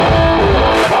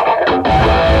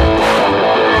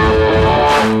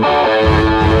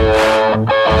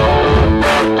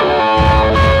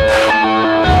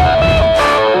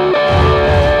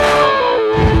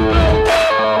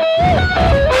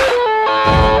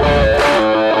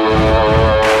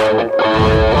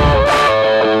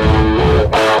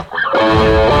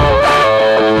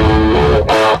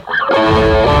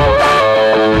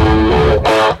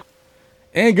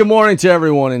And good morning to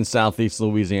everyone in Southeast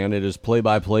Louisiana. It is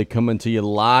play-by-play coming to you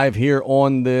live here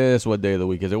on this, what day of the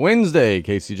week is it? Wednesday.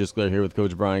 Casey Just Clear here with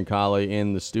Coach Brian Colley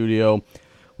in the studio.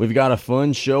 We've got a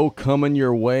fun show coming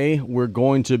your way. We're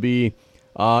going to be,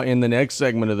 in the next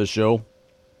segment of the show,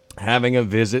 having a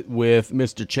visit with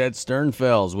Mr. Chet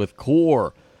Sternfels with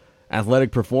Core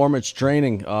Athletic Performance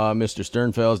Training. Mr.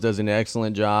 Sternfels does an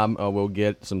excellent job. We'll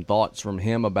get some thoughts from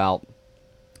him about,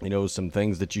 some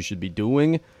things that you should be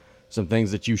doing, some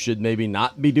things that you should maybe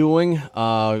not be doing.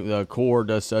 Core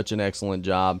does such an excellent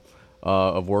job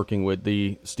of working with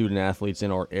the student athletes in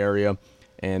our area,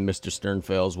 and Mr.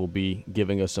 Sternfels will be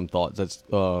giving us some thoughts. That's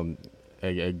going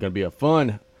to be a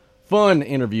fun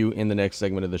interview in the next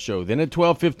segment of the show. Then at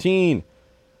 12:15,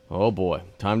 oh boy,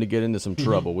 time to get into some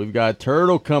trouble. We've got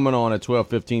Turtle coming on at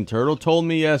 12:15. Turtle told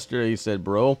me yesterday, he said,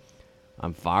 bro,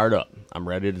 I'm fired up. I'm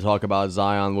ready to talk about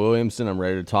Zion Williamson. I'm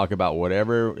ready to talk about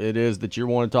whatever it is that you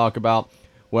want to talk about.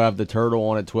 We'll have the Turtle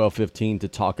on at 12:15 to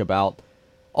talk about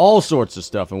all sorts of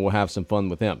stuff, and we'll have some fun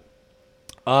with him.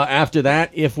 After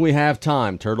that, if we have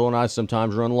time, Turtle and I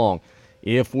sometimes run long.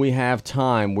 If we have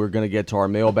time, we're going to get to our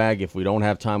mailbag. If we don't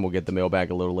have time, we'll get the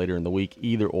mailbag a little later in the week.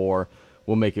 Either or,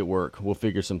 we'll make it work. We'll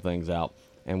figure some things out,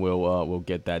 and we'll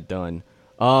get that done.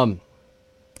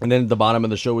 And then at the bottom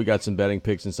of the show, we got some betting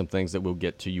picks and some things that we'll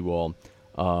get to you all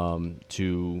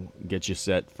to get you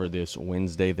set for this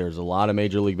Wednesday. There's a lot of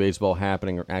Major League Baseball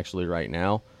happening actually right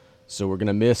now, so we're going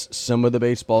to miss some of the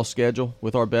baseball schedule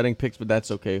with our betting picks, but that's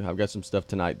okay. I've got some stuff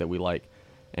tonight that we like,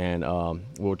 and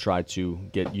we'll try to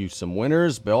get you some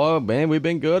winners. But, oh, man, we've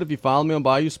been good. If you follow me on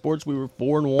Bayou Sports, we were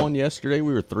 4-1 yesterday.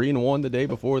 We were 3-1 the day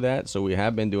before that, so we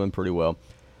have been doing pretty well,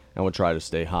 and we'll try to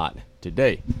stay hot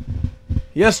today.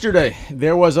 Yesterday,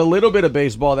 there was a little bit of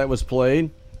baseball that was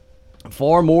played,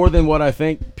 far more than what I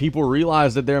think people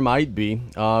realize that there might be,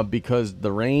 because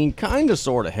the rain kind of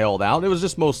sort of held out. It was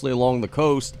just mostly along the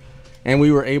coast, and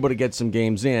we were able to get some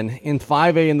games in. In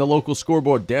 5A in the local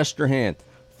scoreboard, Destrehan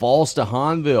falls to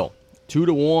Hahnville,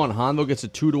 2-1. Hahnville gets a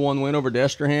 2-1 win over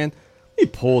Destrehan. Let me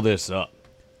pull this up.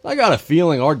 I got a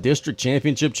feeling our district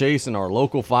championship chase in our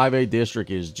local 5A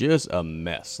district is just a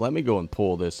mess. Let me go and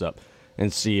pull this up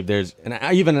and see if there's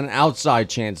even an outside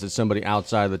chance that somebody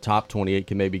outside of the top 28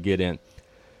 can maybe get in.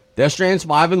 Destrehan's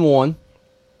 5-1.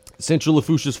 Central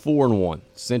Lafourche is 4-1.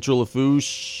 Central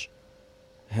Lafourche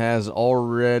has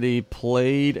already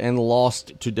played and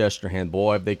lost to Destrehan.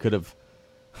 Boy, if they could have.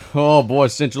 Oh boy,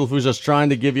 Central Lafourche was trying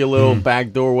to give you a little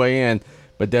backdoor way in,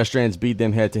 but Destrehan's beat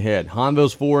them head to head.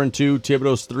 Hahnville's 4-2.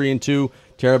 Thibodaux's 3-2.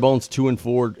 Terrebonne's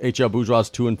 2-4. H.L. Bourgeois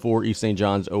 2-4. East St.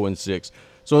 John's 0-6.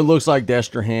 So it looks like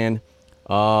Destrehan.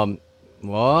 No,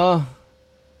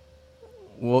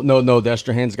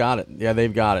 Destrehan's got it. Yeah,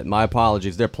 they've got it. My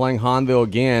apologies. They're playing Hahnville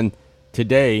again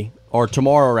today, or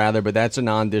tomorrow rather, but that's a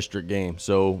non-district game.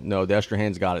 So, no,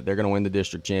 Destrehan's got it. They're going to win the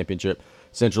district championship.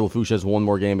 Central Lafourche has one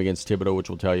more game against Thibodaux, which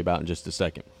we'll tell you about in just a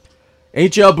second.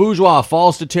 H.L. Bourgeois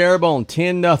falls to Terrebonne,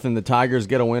 10-0. The Tigers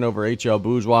get a win over H.L.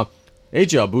 Bourgeois.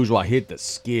 H.L. Bourgeois hit the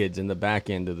skids in the back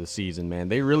end of the season, man.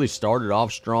 They really started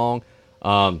off strong.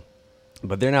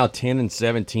 But they're now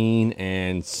 10-17,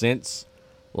 and since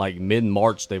like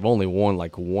mid-March, they've only won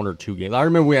like 1 or 2 games. I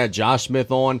remember we had Josh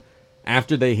Smith on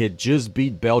after they had just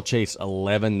beat Belle Chase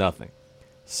 11-0.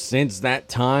 Since that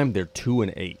time, they're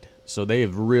 2-8, so they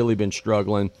have really been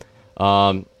struggling.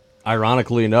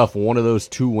 Ironically enough, one of those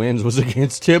 2 wins was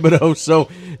against Thibodaux, so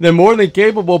they're more than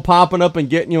capable of popping up and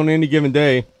getting you on any given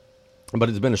day, but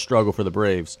it's been a struggle for the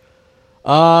Braves.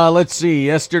 Let's see.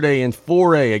 Yesterday in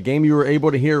 4A, a game you were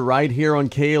able to hear right here on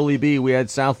KLEB, we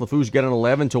had South Lafourche get an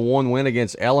 11-1 win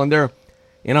against Ellender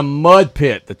in a mud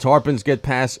pit. The Tarpons get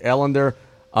past Ellender.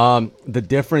 The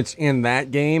difference in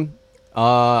that game,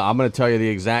 I'm going to tell you the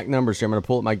exact numbers here. I'm going to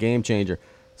pull up my game changer.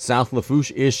 South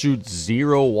Lafourche issued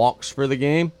 0 walks for the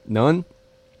game, none.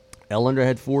 Ellender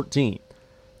had 14.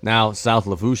 Now, South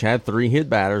Lafourche had 3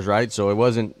 hit batters, right? So it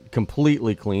wasn't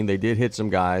completely clean. They did hit some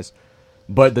guys.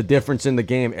 But the difference in the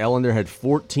game, Ellender had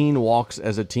 14 walks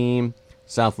as a team.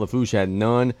 South Lafourche had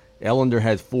none. Ellender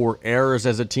had 4 errors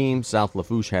as a team. South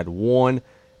Lafourche had 1.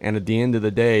 And at the end of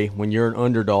the day, when you're an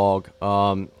underdog,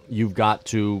 you've got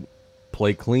to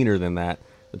play cleaner than that.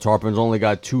 The Tarpons only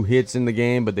got 2 hits in the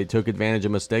game, but they took advantage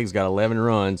of mistakes, got 11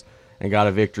 runs, and got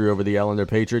a victory over the Ellender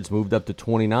Patriots, moved up to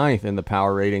 29th in the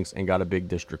power ratings, and got a big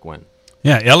district win.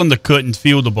 Yeah, Ellender couldn't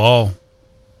field the ball.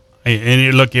 And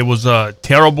it was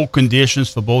terrible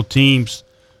conditions for both teams.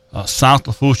 South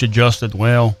Lafourche adjusted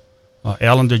well.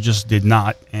 Ellender just did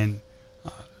not. And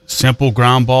simple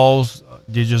ground balls,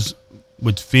 they just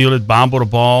would field it, bomb the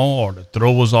ball, or the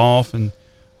throw was off, and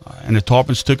the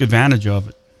Tarpons took advantage of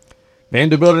it.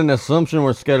 Vanderbilt and Assumption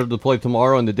were scheduled to play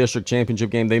tomorrow in the district championship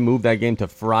game. They moved that game to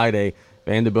Friday.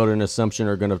 Vanderbilt and Assumption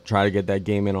are going to try to get that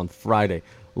game in on Friday.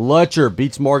 Lutcher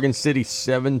beats Morgan City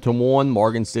 7-1.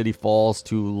 Morgan City falls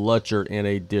to Lutcher in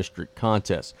a district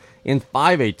contest. In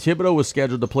 5A, Thibodaux was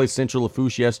scheduled to play Central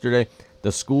Lafourche yesterday.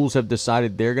 The schools have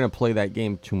decided they're going to play that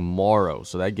game tomorrow.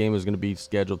 So that game is going to be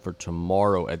scheduled for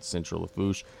tomorrow at Central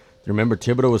Lafourche. Remember,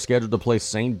 Thibodaux was scheduled to play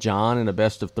St. John in a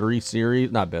best-of-3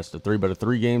 series. Not best-of-3, but a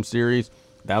 3-game series.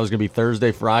 That was going to be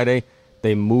Thursday, Friday.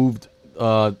 They moved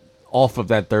off of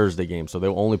that Thursday game, so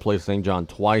they'll only play St. John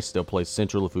twice. They'll play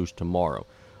Central Lafourche tomorrow.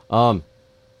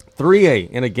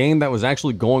 3A, in a game that was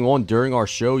actually going on during our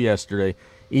show yesterday,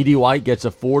 E.D. White gets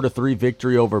a 4-3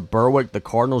 victory over Berwick. The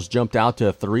Cardinals jumped out to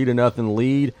a 3-0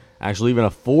 lead, actually even a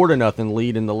 4-0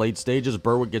 lead in the late stages.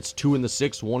 Berwick gets 2 in the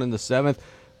 6th, 1 in the 7th,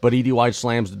 but E.D. White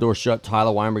slams the door shut.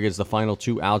 Tyler Weimer gets the final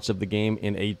 2 outs of the game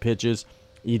in 8 pitches.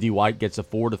 E.D. White gets a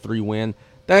 4-3 win.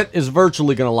 That is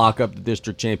virtually going to lock up the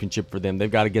district championship for them. They've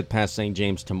got to get past St.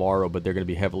 James tomorrow, but they're going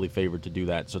to be heavily favored to do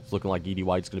that, so it's looking like E.D.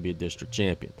 White's going to be a district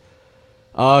champion.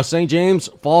 St. James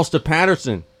falls to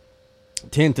Patterson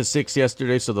 10-6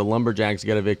 yesterday, so the Lumberjacks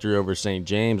get a victory over St.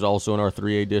 James, also in our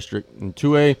 3A district. In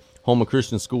 2A, Houma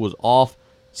Christian School was off.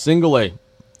 Single A,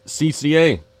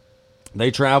 CCA,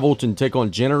 they traveled to take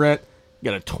on Jeanneret,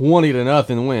 got a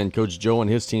 20-0 win. Coach Joe and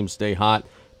his team stay hot.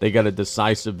 They got a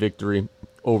decisive victory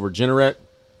over Jeanneret.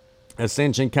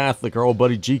 Ascension Catholic, our old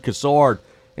buddy G. Cassard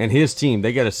and his team,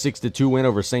 they got a 6-2 win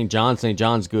over St. John. St.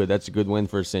 John's good. That's a good win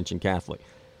for Ascension Catholic.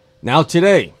 Now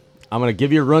today, I'm going to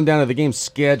give you a rundown of the games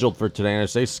scheduled for today. And I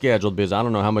say scheduled because I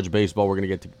don't know how much baseball we're going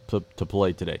to get to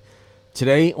play today.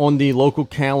 Today on the local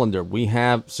calendar, we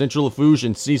have Central Lafourche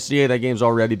and CCA. That game's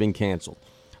already been canceled.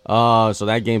 So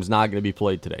that game's not going to be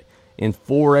played today. In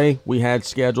 4A, we had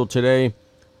scheduled today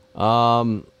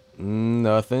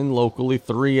nothing locally.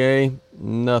 3A,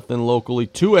 nothing locally.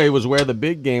 2A was where the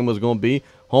big game was going to be.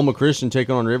 Houma Christian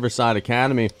taking on Riverside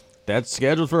Academy. That's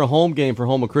scheduled for a home game for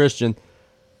Houma Christian.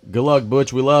 Good luck,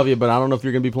 Butch. We love you, but I don't know if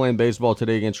you're going to be playing baseball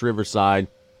today against Riverside.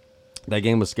 That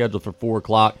game was scheduled for 4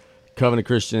 o'clock. Covenant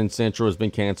Christian and Central has been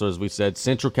canceled, as we said.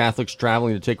 Central Catholic's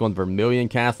traveling to take on Vermilion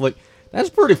Catholic. That's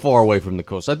pretty far away from the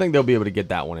coast. I think they'll be able to get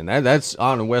that one in. That's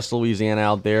out in West Louisiana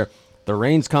out there. The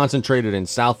rain's concentrated in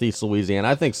Southeast Louisiana.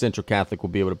 I think Central Catholic will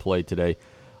be able to play today.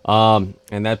 And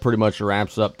that pretty much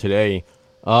wraps up today.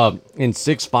 In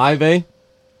 6-5A,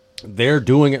 they're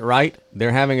doing it right.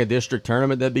 They're having a district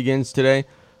tournament that begins today.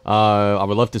 I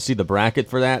would love to see the bracket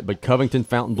for that, but Covington,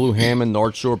 Fontainebleau, Hammond,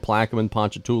 North Shore, Plaquemine,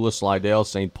 Ponchatoula, Slidell,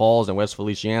 St. Paul's, and West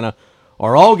Feliciana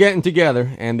are all getting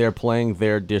together, and they're playing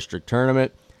their district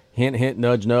tournament. Hint, hint,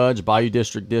 nudge, nudge, Bayou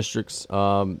District districts.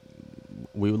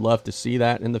 We would love to see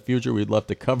that in the future. We'd love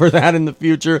to cover that in the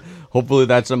future. Hopefully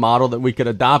that's a model that we could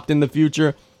adopt in the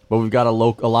future. But we've got a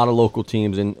lot of local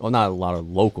teams, not a lot of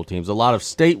local teams, a lot of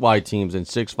statewide teams in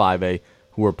 6-5A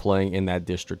who are playing in that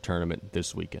district tournament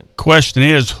this weekend. Question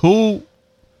is,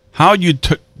 how you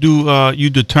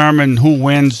determine who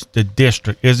wins the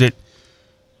district? Is it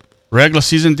regular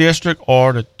season district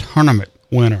or the tournament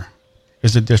winner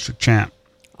is the district champ?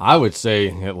 I would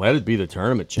say let it be the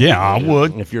tournament champ. Yeah, I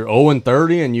would. If you're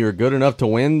 0-30 and you're good enough to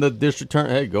win the district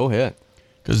tournament, hey, go ahead.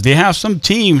 Because they have some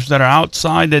teams that are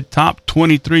outside the top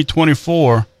 23,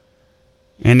 24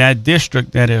 in that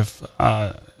district that if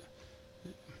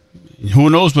who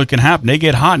knows what can happen. They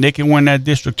get hot and they can win that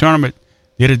district tournament.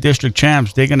 They're the district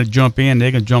champs. They're going to jump in.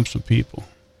 They're going to jump some people.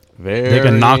 They're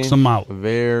going to knock some out.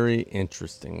 Very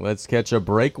interesting. Let's catch a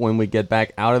break. When we get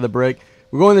back out of the break,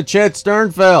 we're going to Chet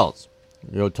Sternfels.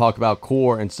 We'll talk about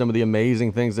CORE and some of the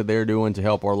amazing things that they're doing to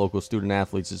help our local student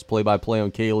athletes. It's play-by-play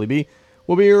on KLEB.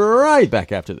 We'll be right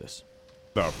back after this.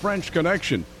 The French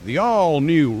Connection, the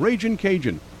all-new Ragin'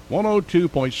 Cajun, 102.7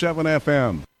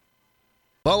 FM.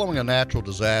 Following a natural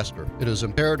disaster, it is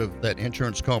imperative that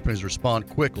insurance companies respond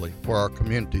quickly for our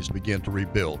communities to begin to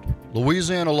rebuild.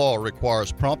 Louisiana law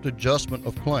requires prompt adjustment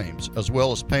of claims as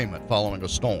well as payment following a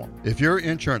storm. If your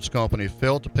insurance company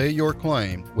failed to pay your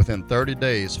claim within 30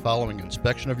 days following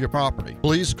inspection of your property,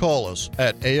 please call us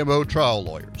at AMO Trial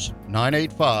Lawyers,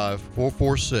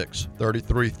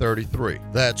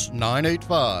 985-446-3333. That's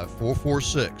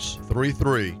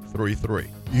 985-446-3333.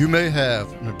 You may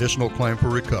have an additional claim for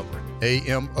recovery.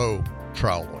 AMO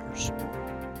Trial Lawyers.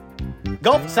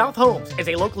 Gulf South Homes is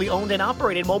a locally owned and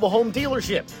operated mobile home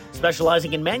dealership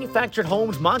specializing in manufactured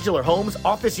homes, modular homes,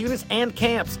 office units, and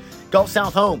camps. Gulf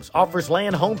South Homes offers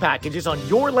land home packages on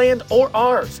your land or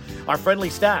ours. Our friendly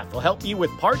staff will help you with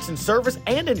parts and service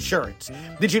and insurance.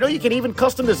 Did you know you can even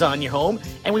custom design your home?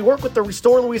 And we work with the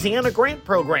Restore Louisiana grant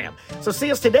program. So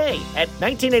see us today at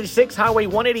 1986 Highway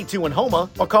 182 in Houma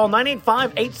or call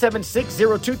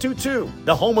 985-876-0222.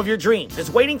 The home of your dreams is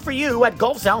waiting for you at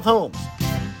Gulf South Homes.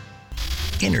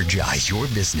 Energize your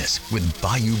business with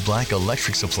Bayou Black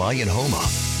Electric Supply in Houma.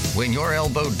 When you're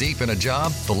elbow deep in a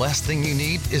job, the last thing you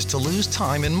need is to lose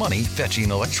time and money fetching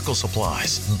electrical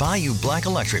supplies. Bayou Black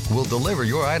Electric will deliver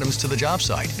your items to the job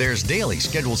site. There's daily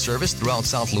scheduled service throughout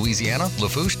South Louisiana,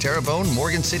 Lafourche, Terrebonne,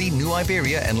 Morgan City, New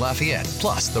Iberia, and Lafayette,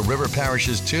 plus the river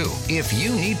parishes too. If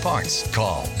you need parts,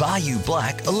 call Bayou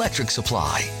Black Electric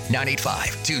Supply,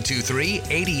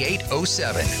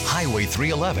 985-223-8807, Highway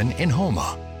 311 in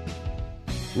Houma.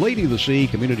 Lady of the Sea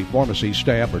Community Pharmacy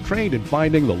staff are trained in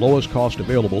finding the lowest cost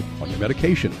available on your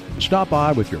medication. Stop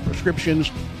by with your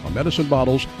prescriptions or medicine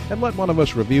bottles and let one of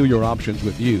us review your options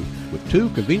with you. With 2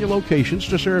 convenient locations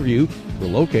to serve you, we're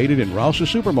located in Rouse's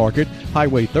Supermarket,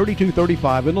 Highway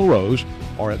 3235 in Larose,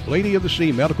 or at Lady of the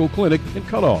Sea Medical Clinic in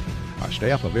Cutoff. Our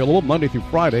staff available Monday through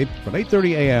Friday from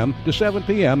 8:30 a.m. to 7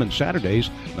 p.m. and Saturdays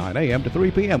 9 a.m. to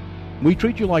 3 p.m. We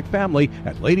treat you like family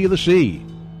at Lady of the Sea.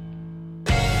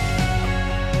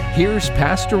 Here's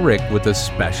Pastor Rick with a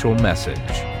special message.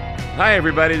 Hi,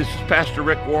 everybody. This is Pastor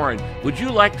Rick Warren. Would you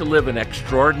like to live an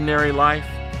extraordinary life?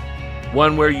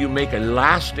 One where you make a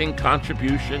lasting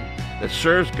contribution that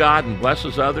serves God and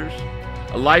blesses others?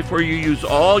 A life where you use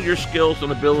all your skills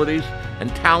and abilities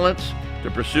and talents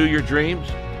to pursue your dreams?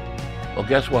 Well,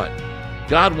 guess what?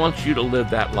 God wants you to live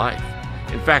that life.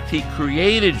 In fact, He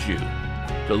created you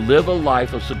to live a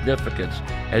life of significance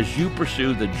as you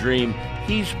pursue the dream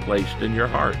He's placed in your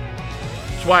heart.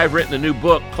 That's why I've written a new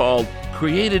book called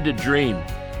Created to Dream,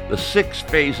 the 6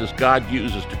 phases God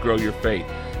uses to grow your faith.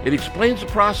 It explains the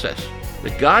process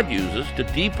that God uses to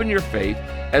deepen your faith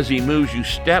as He moves you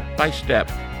step by step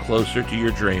closer to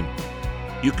your dream.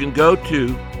 You can go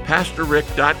to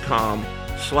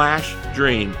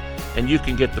pastorrick.com/dream and you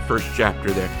can get the first chapter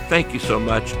there. Thank you so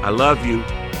much. I love you.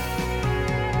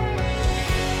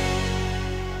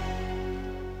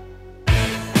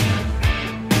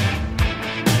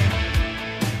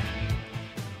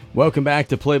 Welcome back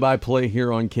to Play-by-Play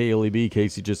here on KLEB.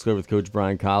 Casey just with Coach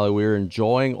Brian Colley. We're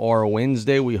enjoying our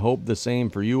Wednesday. We hope the same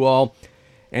for you all.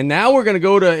 And now we're going to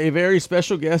go to a very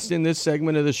special guest in this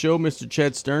segment of the show, Mr.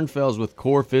 Chet Sternfels with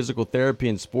Core Physical Therapy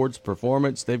and Sports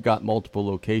Performance. They've got multiple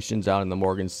locations out in the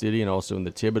Morgan City and also in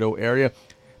the Thibodaux area.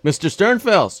 Mr.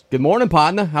 Sternfels, good morning,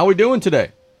 partner. How are we doing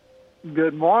today?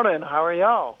 Good morning. How are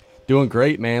y'all? Doing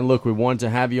great, man. Look, we wanted to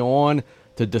have you on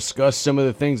to discuss some of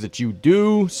the things that you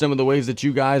do, some of the ways that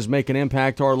you guys make an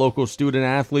impact to our local student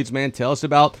athletes, man. Tell us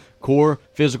about Core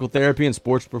Physical Therapy and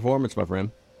Sports Performance, my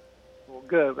friend. Well,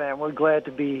 good, man. We're glad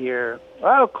to be here.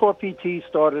 Well, Core PT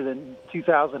started in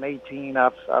 2018.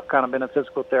 I've kind of been a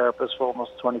physical therapist for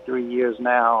almost 23 years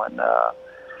now, and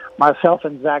myself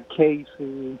and Zach Case,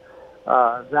 who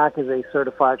Zach is a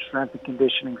certified strength and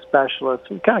conditioning specialist.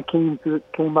 We kind of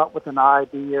came up with an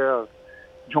idea of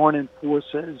joining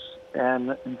forces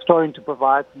and starting to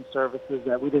provide some services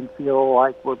that we didn't feel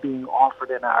like were being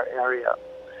offered in our area.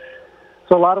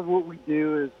 So a lot of what we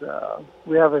do is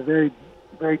we have a very,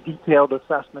 very detailed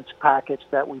assessments package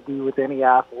that we do with any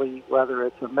athlete, whether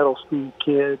it's a middle school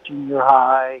kid, junior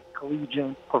high,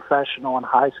 collegiate, professional, and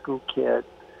high school kid.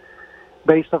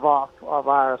 Based off of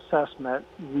our assessment,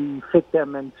 we fit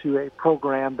them into a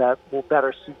program that will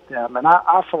better suit them. And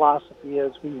our philosophy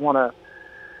is we want to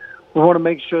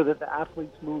make sure that the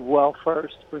athletes move well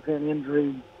first, prevent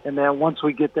injury, and then once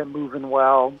we get them moving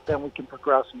well, then we can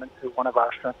progress them into one of our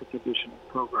strength and conditioning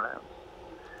programs.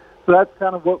 So that's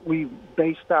kind of what we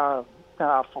based our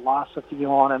philosophy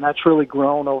on, and that's really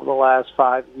grown over the last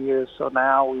 5 years. So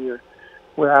now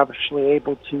we're actually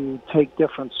able to take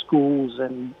different schools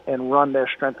and run their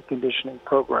strength and conditioning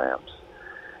programs.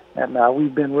 And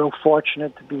we've been real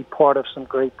fortunate to be part of some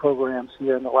great programs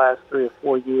here in the last 3 or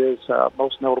 4 years,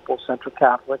 most notable Central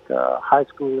Catholic High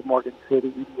School in Morgan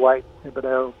City, E.D. White,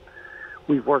 Thibodaux.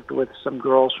 We've worked with some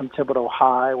girls from Thibodaux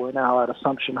High. We're now at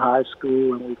Assumption High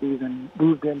School, and we've even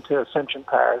moved into Ascension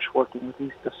Parish, working with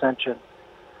East Ascension.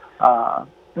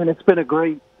 And it's been a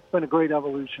great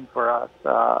evolution for us.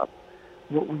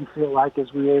 What we feel like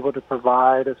is we're able to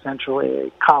provide essentially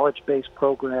a college-based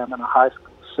program in a high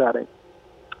school setting.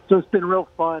 So it's been real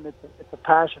fun. It's a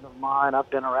passion of mine. I've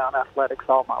been around athletics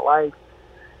all my life.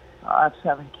 I have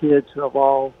 7 kids who have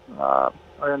all are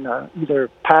in either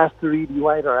passed through E.D.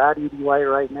 White or at E.D. White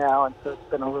right now, and so it's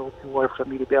been a real joy for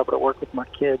me to be able to work with my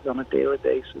kids on a daily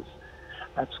basis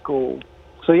at school.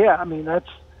 So yeah, I mean that's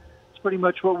pretty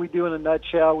much what we do in a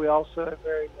nutshell. We also are a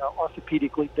very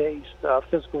orthopedically based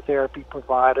physical therapy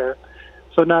provider.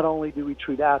 So not only do we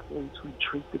treat athletes, we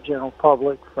treat the general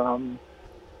public from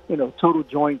total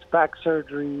joints, back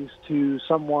surgeries, to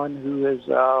someone who is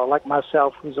like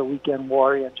myself, who's a weekend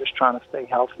warrior and just trying to stay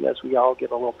healthy as we all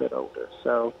get a little bit older.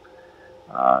 So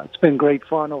it's been great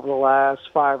fun over the last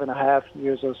 5.5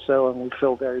 years or so, and we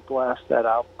feel very blessed at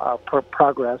our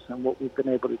progress and what we've been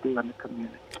able to do in the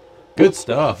community. Good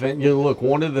stuff. And look,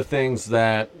 one of the things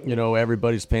that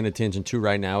everybody's paying attention to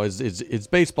right now is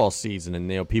baseball season,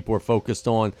 and people are focused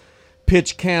on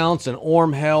pitch counts and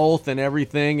arm health and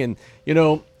everything. And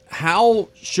how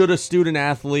should a student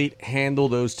athlete handle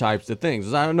those types of things?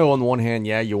 As I know on the one hand,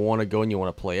 yeah, you want to go and you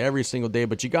want to play every single day,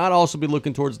 but you got to also be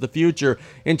looking towards the future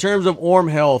in terms of arm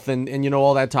health and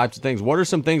all that types of things. What are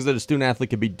some things that a student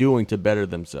athlete could be doing to better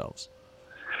themselves?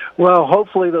 Well,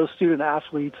 hopefully those student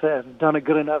athletes have done a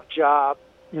good enough job,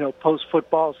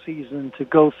 post-football season to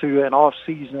go through an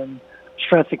off-season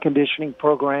strength and conditioning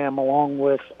program along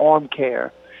with arm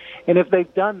care. And if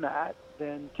they've done that,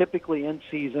 then typically in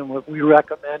season what we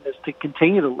recommend is to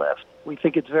continue to lift. We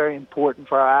think it's very important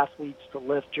for our athletes to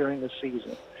lift during the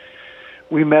season.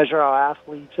 We measure our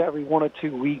athletes every 1 or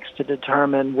 2 weeks to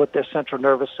determine what their central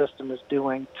nervous system is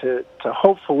doing to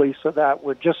hopefully so that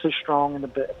we're just as strong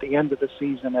at the end of the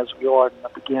season as we are in the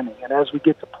beginning. And as we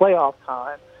get to playoff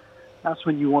time, that's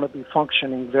when you want to be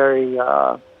functioning very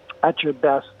at your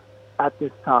best at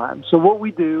this time. So what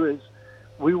we do is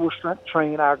we will strength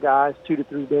train our guys 2 to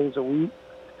 3 days a week.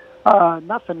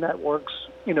 Nothing that works,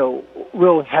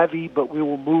 real heavy, but we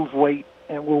will move weight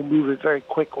and we'll move it very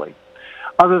quickly.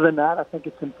 Other than that, I think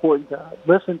it's important to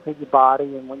listen to your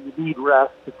body, and when you need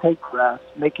rest, to take rest,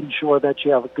 making sure that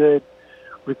you have a good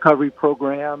recovery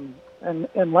program. And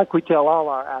like we tell all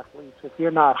our athletes, if you're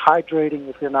not hydrating,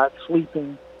 if you're not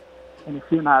sleeping, and if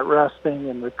you're not resting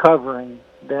and recovering,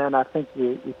 then I think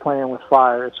you're playing with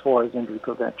fire as far as injury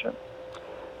prevention.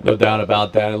 No doubt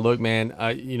about that. And look, man,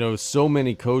 so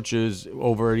many coaches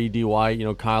over at EDY,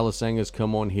 Kyle Laseng has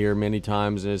come on here many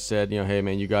times and has said, hey,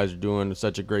 man, you guys are doing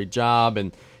such a great job,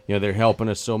 and, they're helping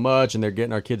us so much, and they're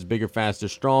getting our kids bigger, faster,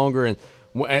 stronger. And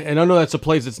I know that's a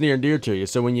place that's near and dear to you.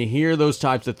 So when you hear those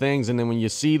types of things, and then when you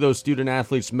see those student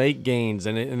athletes make gains,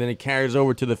 and then it carries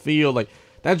over to the field, like,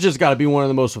 that's just got to be one of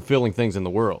the most fulfilling things in the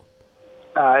world.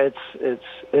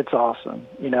 It's awesome.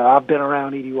 I've been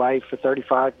around EDY for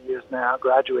 35 years now,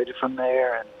 graduated from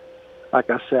there, and like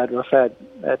I said, we've had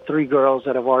 3 girls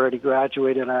that have already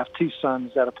graduated. I have 2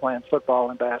 sons that are playing football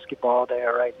and basketball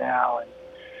there right now, and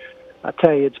I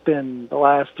tell you, it's been the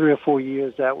last 3 or 4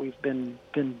 years that we've been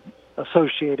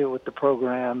associated with the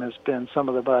program has been some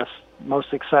of the best,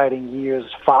 most exciting years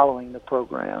following the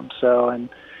program. So, and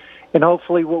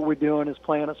hopefully what we're doing is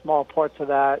playing a small part to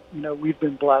that. We've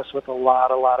been blessed with a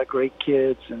lot of great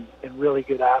kids and really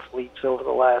good athletes over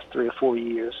the last 3 or 4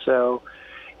 years. So,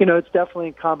 it's definitely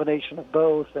a combination of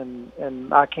both, and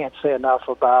I can't say enough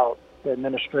about the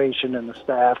administration and the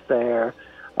staff there.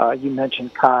 You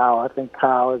mentioned Kyle. I think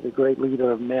Kyle is a great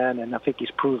leader of men, and I think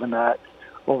he's proven that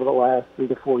over the last 3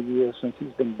 to 4 years since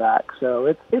he's been back. So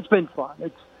it's been fun.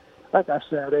 It's, like I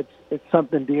said, it's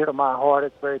something dear to my heart.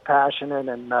 It's very passionate,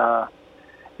 and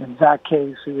Zach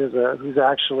Case, who's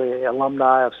actually an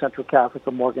alumni of Central Catholic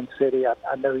of Morgan City,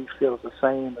 I know he feels the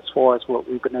same as far as what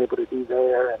we've been able to do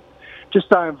there, and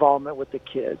just our involvement with the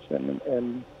kids.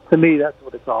 And to me, that's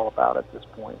what it's all about at this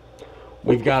point.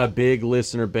 We've got a big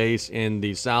listener base in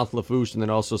the South Lafourche and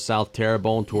then also South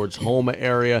Terrebonne towards Houma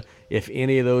area. If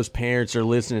any of those parents are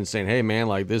listening and saying, hey, man,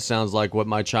 like this sounds like what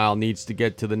my child needs to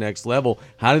get to the next level,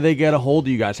 how do they get a hold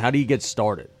of you guys? How do you get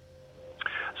started?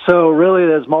 So really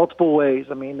there's multiple ways.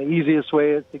 I mean, the easiest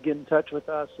way is to get in touch with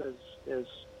us is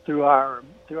through our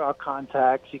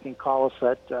contacts. You can call us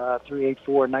at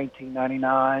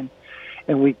 384-1999,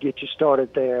 and we get you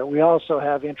started there. We also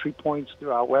have entry points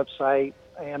through our website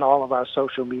and all of our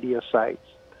social media sites.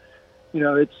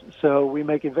 So we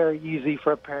make it very easy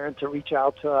for a parent to reach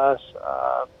out to us,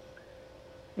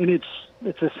 and it's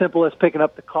as simple as picking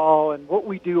up the call. And what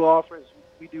we do offer is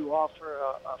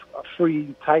a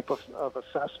free type of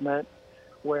assessment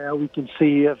where we can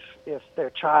see if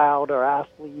their child or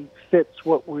athlete fits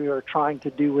what we are trying to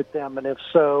do with them, and if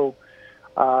so,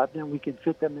 then we can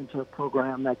fit them into a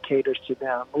program that caters to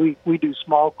them. We do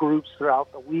small groups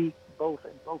throughout the week, in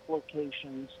both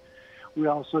locations. We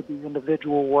also do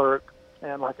individual work,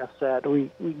 and like I said, we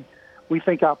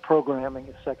think our programming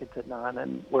is second to none,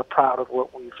 and we're proud of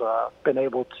what we've been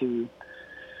able to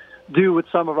do with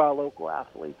some of our local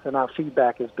athletes, and our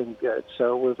feedback has been good.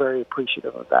 So we're very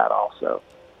appreciative of that also.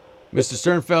 Mr.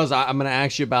 Sternfels, I'm going to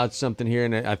ask you about something here,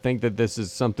 and I think that this is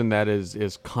something that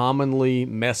is commonly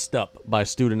messed up by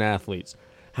student athletes.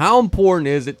 How important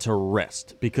is it to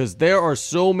rest? Because there are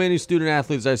so many student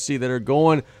athletes I see that are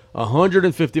going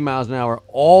 150 miles an hour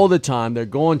all the time. They're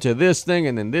going to this thing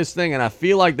and then this thing, and I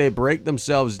feel like they break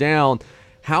themselves down.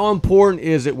 How important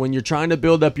is it when you're trying to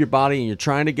build up your body and you're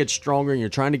trying to get stronger and you're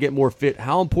trying to get more fit?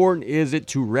 How important is it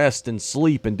to rest and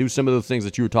sleep and do some of those things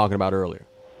that you were talking about earlier?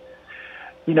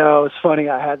 You know, it's funny.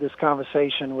 I had this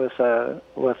conversation with a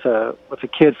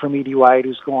kid from E.D. White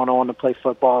who's going on to play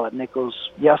football at Nichols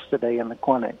yesterday in the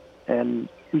clinic, and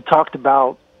we talked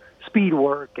about speed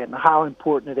work and how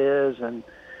important it is, and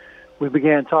we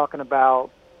began talking about,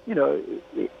 you know,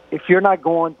 if you're not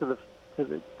going to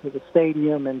the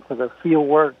stadium and to the field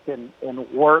work and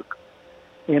work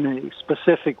in a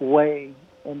specific way,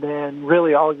 and then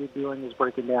really all you're doing is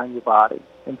breaking down your body.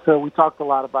 And so we talked a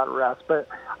lot about rest. But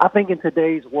I think in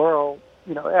today's world,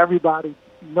 you know,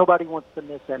 nobody wants to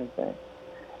miss anything.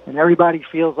 And everybody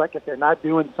feels like if they're not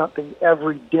doing something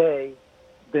every day,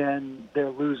 then they're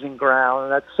losing ground.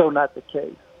 And that's so not the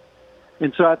case.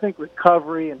 And so I think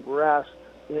recovery and rest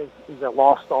is a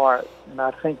lost art. And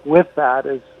I think with that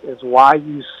is why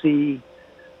you see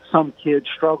some kids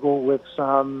struggle with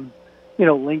some, you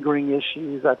know, lingering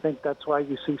issues. I think that's why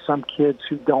you see some kids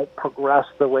who don't progress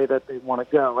the way that they want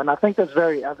to go. And I think that's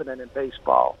very evident in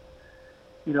baseball.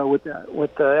 You know, with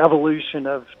the evolution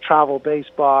of travel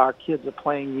baseball, our kids are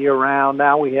playing year-round.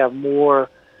 Now we have more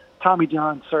Tommy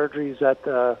John surgeries at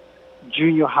the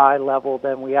junior high level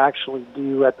than we actually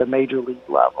do at the major league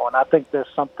level. And I think there's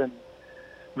something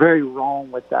very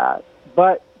wrong with that.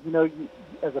 But, you know,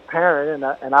 as a parent,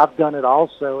 and I've done it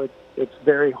also, it's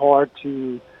very hard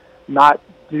to not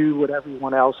do what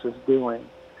everyone else is doing.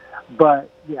 But,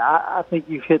 yeah, I think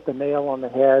you've hit the nail on the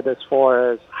head as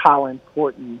far as how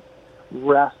important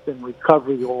rest and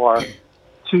recovery are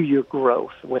to your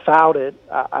growth. Without it,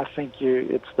 I think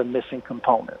it's the missing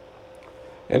component.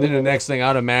 And then the next thing,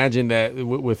 I'd imagine that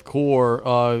with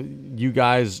core, you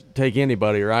guys take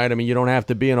anybody, right? I mean, you don't have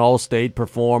to be an all-state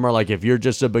performer. Like if you're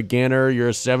just a beginner, you're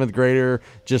a seventh grader,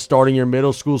 just starting your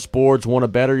middle school sports, want to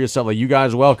better yourself, like you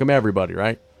guys welcome everybody,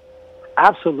 right?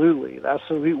 Absolutely.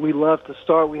 We love to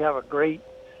start. We have a great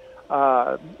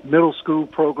middle school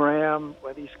program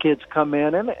where these kids come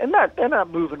in, and they're not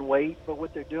moving weight, but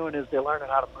what they're doing is they're learning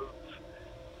how to move.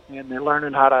 And they're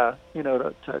learning how to, you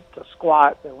know, to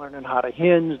squat. They're learning how to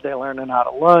hinge. They're learning how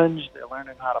to lunge. They're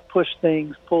learning how to push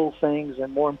things, pull things,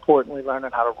 and more importantly,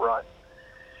 learning how to run.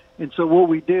 And so what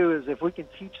we do is if we can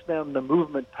teach them the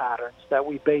movement patterns that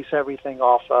we base everything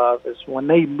off of, is when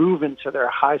they move into their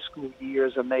high school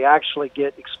years and they actually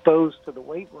get exposed to the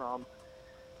weight room,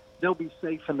 they'll be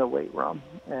safe in the weight room.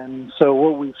 And so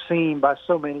what we've seen by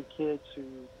so many kids who,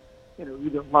 you know,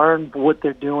 either learn what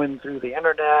they're doing through the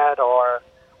internet or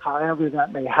however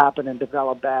that may happen and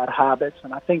develop bad habits.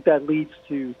 And I think that leads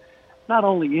to not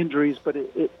only injuries, but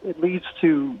it leads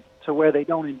to where they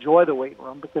don't enjoy the weight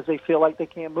room because they feel like they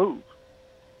can't move.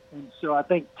 And so I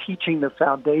think teaching the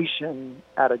foundation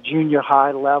at a junior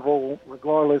high level,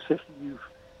 regardless if you've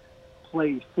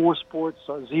played 4 sports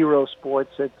or 0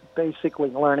 sports, it's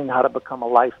basically learning how to become a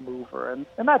life mover. And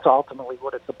that's ultimately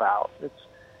what it's about.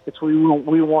 It's we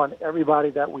want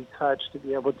everybody that we touch to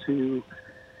be able to,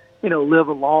 you know, live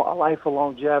a life of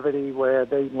longevity where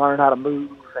they learn how to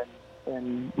move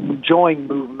and enjoying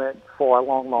movement for a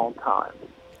long, long time.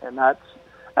 And that's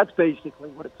basically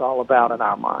what it's all about in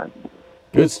our mind.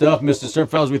 Good stuff, Mr.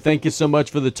 Sternfels. We thank you so much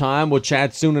for the time. We'll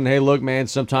chat soon. And, hey, look, man,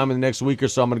 sometime in the next week or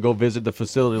so, I'm going to go visit the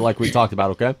facility like we talked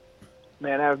about, okay?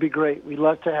 Man, that would be great. We'd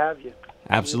love to have you.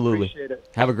 Absolutely. We appreciate it.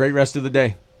 Have a great rest of the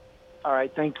day. All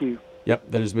right, thank you. Yep,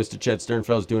 that is Mr. Chet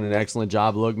Sternfels doing an excellent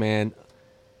job. Look, man,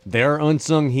 there are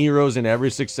unsung heroes in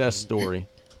every success story.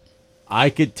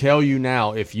 I could tell you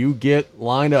now, if you get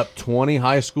lined up 20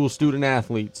 high school student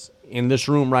athletes in this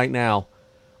room right now,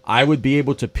 I would be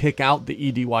able to pick out the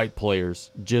E.D. White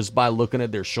players just by looking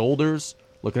at their shoulders,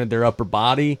 looking at their upper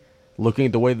body, looking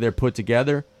at the way that they're put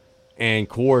together. And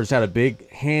Core's had a big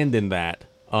hand in that.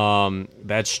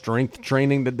 That strength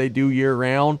training that they do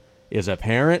year-round is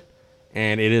apparent,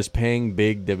 and it is paying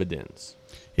big dividends.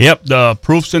 Yep, the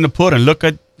proof's in the pudding. Look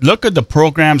at the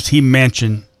programs he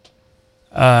mentioned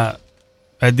that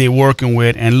they're working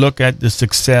with, and look at the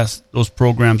success those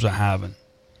programs are having.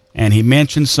 And he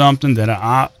mentioned something that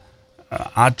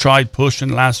I tried pushing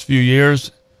the last few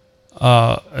years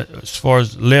as far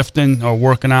as lifting or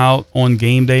working out on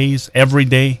game days every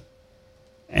day.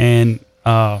 And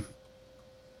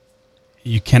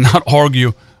you cannot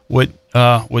argue with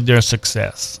their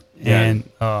success. Yeah.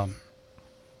 And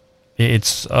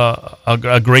It's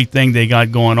a great thing they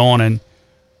got going on, and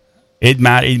it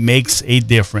makes a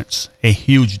difference, a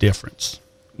huge difference.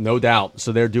 No doubt.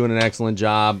 So they're doing an excellent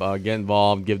job. Get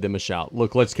involved. Give them a shout.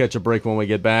 Look, let's catch a break when we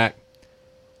get back.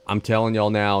 I'm telling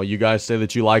y'all now, you guys say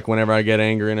that you like whenever I get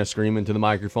angry and I scream into the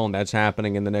microphone. That's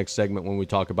happening in the next segment when we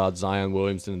talk about Zion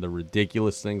Williamson and the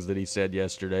ridiculous things that he said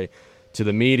yesterday to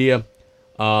the media.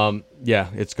 Yeah,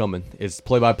 it's coming. It's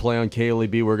play-by-play on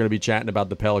KLEB. We're going to be chatting about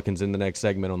the Pelicans in the next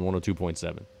segment on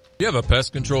 102.7. You have a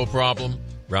pest control problem?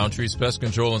 Roundtree's Pest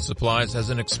Control and Supplies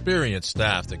has an experienced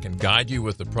staff that can guide you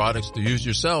with the products to use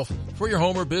yourself for your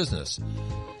home or business.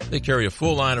 They carry a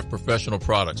full line of professional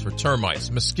products for termites,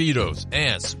 mosquitoes,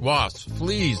 ants, wasps,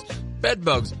 fleas, bed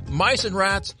bugs, mice and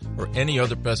rats, or any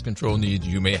other pest control needs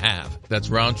you may have. That's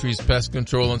Roundtree's Pest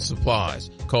Control and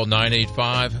Supplies. Call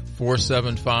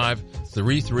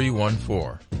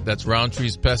 985-475-3314. That's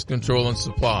Roundtree's Pest Control and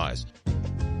Supplies.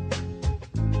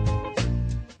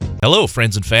 Hello,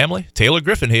 friends and family. Taylor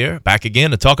Griffin here, back again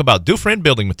to talk about Dufresne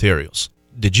Building Materials.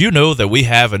 Did you know that we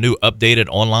have a new updated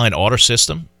online order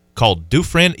system called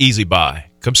Dufresne Easy Buy?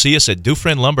 Come see us at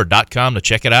DufresneLumber.com to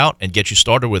check it out and get you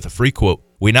started with a free quote.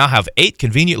 We now have 8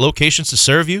 convenient locations to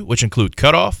serve you, which include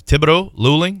Cutoff, Thibodaux,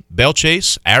 Luling,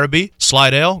 Bellchase, Araby,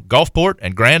 Slidell, Gulfport,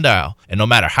 and Grand Isle. And no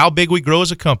matter how big we grow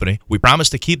as a company, we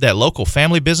promise to keep that local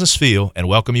family business feel and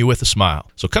welcome you with a smile.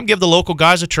 So come give the local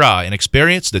guys a try and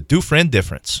experience the Dufresne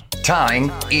difference.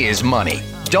 Time is money.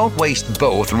 Don't waste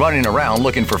both running around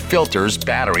looking for filters,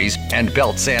 batteries, and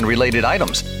belt sand related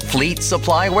items. Fleet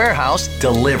Supply Warehouse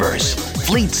delivers.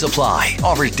 Fleet Supply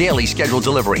offers daily scheduled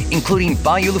delivery, including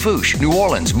Bayou Lafourche, New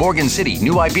Orleans, Morgan City,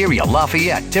 New Iberia,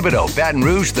 Lafayette, Thibodaux, Baton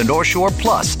Rouge, the North Shore,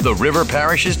 plus the river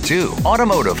parishes too.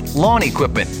 Automotive, lawn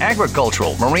equipment,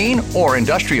 agricultural, marine, or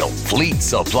industrial. Fleet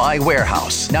Supply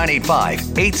Warehouse,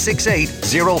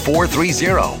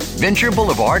 985-868-0430. Venture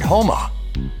Boulevard, Homa.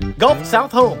 Gulf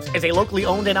South Homes is a locally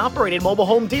owned and operated mobile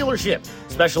home dealership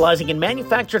specializing in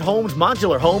manufactured homes,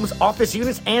 modular homes, office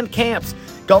units, and camps.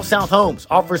 Gulf South Homes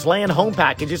offers land home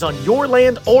packages on your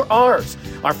land or ours.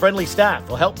 Our friendly staff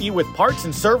will help you with parts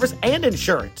and service and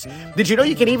insurance. Did you know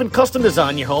you can even custom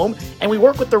design your home? And we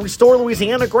work with the Restore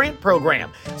Louisiana grant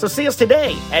program. So see us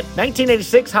today at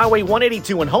 1986 Highway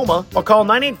 182 in Homa or call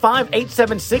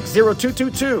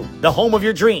 985-876-0222. The home of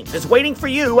your dreams is waiting for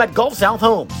you at Gulf South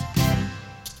Homes.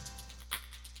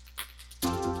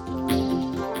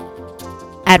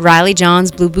 At Riley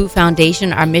Johns Blue Boot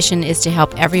Foundation, our mission is to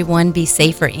help everyone be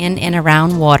safer in and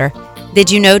around water. Did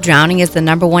you know drowning is the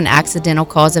 #1 accidental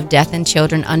cause of death in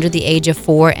children under the age of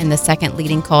 4 and the second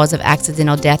leading cause of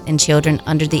accidental death in children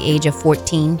under the age of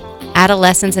 14?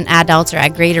 Adolescents and adults are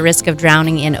at greater risk of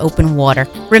drowning in open water.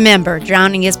 Remember,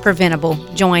 drowning is preventable.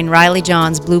 Join Riley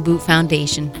Johns Blue Boot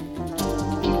Foundation.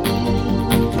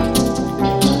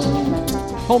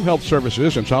 Home health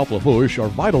services in South Lafourche are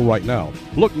vital right now.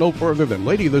 Look no further than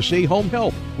Lady of the Sea Home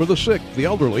Health. For the sick, the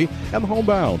elderly, and the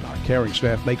homebound, our caring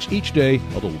staff makes each day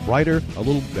a little brighter, a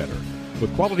little better.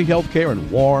 With quality health care and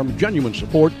warm, genuine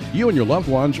support, you and your loved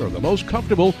ones are the most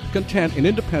comfortable, content, and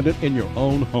independent in your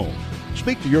own home.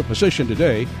 Speak to your physician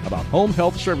today about home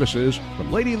health services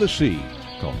from Lady of the Sea.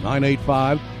 Call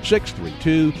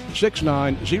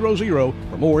 985-632-6900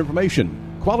 for more information.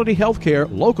 Quality health care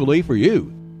locally for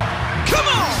you. Come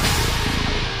on!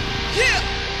 Yeah!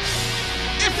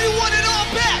 If you want it all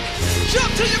back,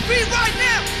 jump to your feet right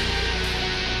now!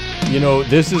 You know,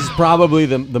 this is probably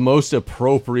the most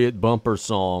appropriate bumper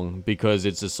song because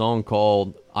it's a song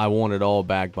called I Want It All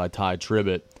Back by Ty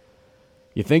Tribbett.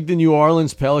 You think the New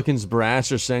Orleans Pelicans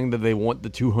brass are saying that they want the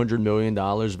 $200 million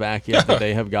back yet that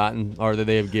they have gotten or that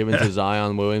they have given to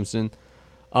Zion Williamson?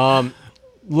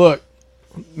 Look,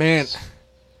 man,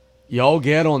 y'all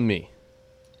get on me.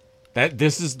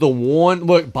 This is the one.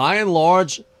 Look, by and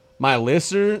large, my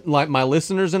listeners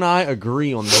and I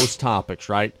agree on those topics,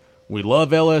 right? We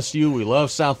love LSU, we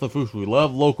love South Lafourche, we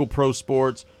love local pro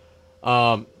sports.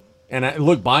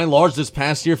 Look, by and large, this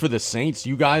past year for the Saints,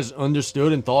 you guys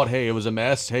understood and thought, hey, it was a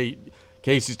mess. Hey,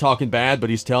 Casey's talking bad, but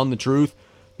he's telling the truth.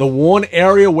 The one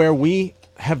area where we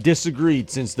have disagreed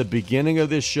since the beginning of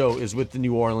this show is with the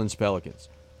New Orleans Pelicans.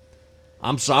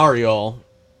 I'm sorry, y'all.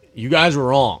 You guys were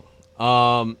wrong.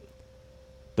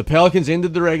 The Pelicans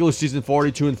ended the regular season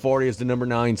 42-40 as the number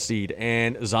 9 seed,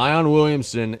 and Zion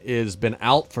Williamson has been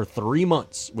out for 3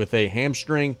 months with a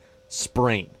hamstring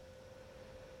sprain.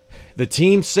 The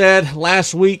team said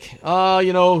last week,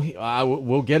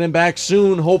 we'll get him back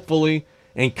soon, hopefully,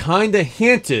 and kind of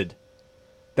hinted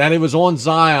that it was on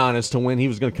Zion as to when he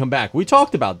was going to come back. We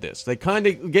talked about this. They kind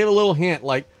of gave a little hint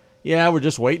like, yeah, we're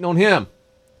just waiting on him.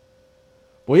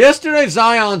 Well, yesterday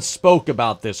Zion spoke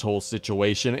about this whole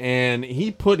situation, and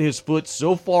he put his foot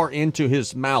so far into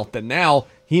his mouth that now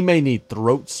he may need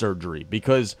throat surgery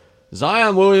because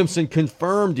Zion Williamson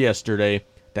confirmed yesterday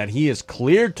that he is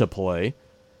cleared to play,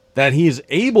 that he is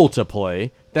able to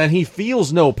play, that he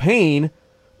feels no pain,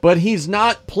 but he's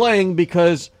not playing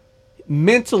because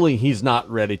mentally he's not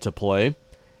ready to play,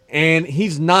 and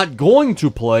he's not going to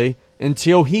play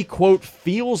until he, quote,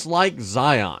 feels like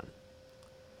Zion.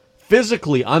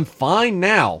 Physically, I'm fine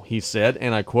now, he said,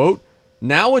 and I quote,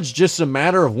 now it's just a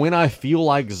matter of when I feel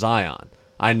like Zion.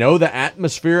 I know the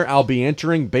atmosphere I'll be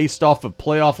entering based off of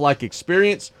playoff-like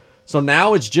experience, so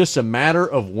now it's just a matter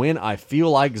of when I feel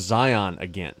like Zion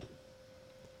again.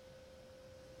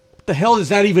 What the hell does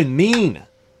that even mean?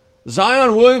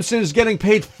 Zion Williamson is getting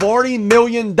paid $40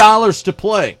 million to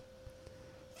play.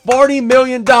 $40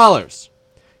 million.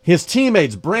 His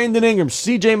teammates, Brandon Ingram,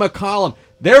 CJ McCollum,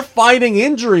 they're fighting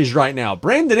injuries right now.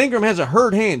 Brandon Ingram has a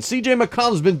hurt hand. CJ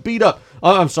McCollum's been beat up.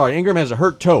 Ingram has a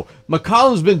hurt toe.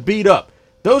 McCollum's been beat up.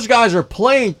 Those guys are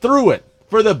playing through it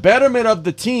for the betterment of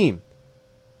the team.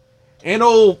 And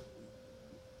old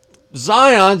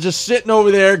Zion just sitting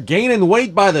over there gaining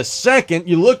weight by the second.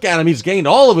 You look at him, he's gained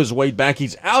all of his weight back.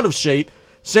 He's out of shape,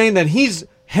 saying that he's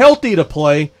healthy to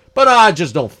play, but I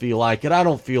just don't feel like it. I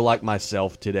don't feel like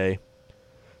myself today.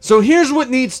 So here's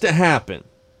what needs to happen.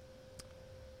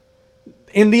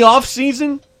 In the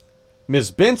offseason,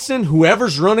 Ms. Benson,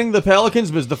 whoever's running the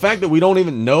Pelicans, because the fact that we don't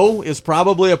even know is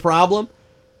probably a problem,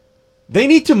 they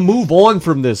need to move on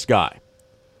from this guy.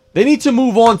 They need to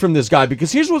move on from this guy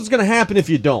because here's what's going to happen if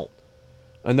you don't.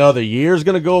 Another year's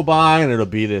going to go by and it'll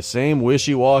be the same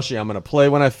wishy-washy. I'm going to play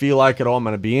when I feel like it. I'm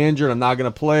going to be injured. I'm not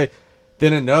going to play.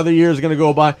 Then another year is going to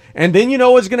go by. And then you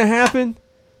know what's going to happen?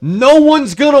 No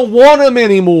one's going to want him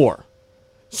anymore.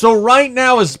 So right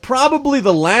now is probably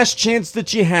the last chance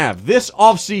that you have this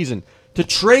offseason to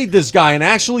trade this guy and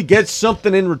actually get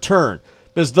something in return.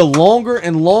 Because the longer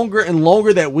and longer and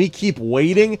longer that we keep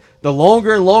waiting, the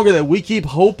longer and longer that we keep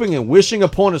hoping and wishing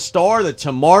upon a star that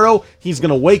tomorrow he's going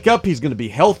to wake up, he's going to be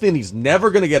healthy, and he's never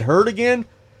going to get hurt again.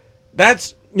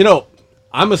 That's,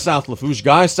 I'm a South Lafourche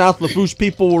guy. South Lafourche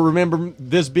people will remember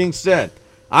this being said.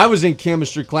 I was in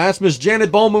chemistry class. Miss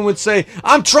Janet Bowman would say,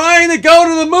 I'm trying to go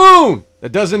to the moon.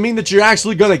 That doesn't mean that you're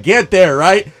actually going to get there,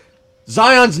 right?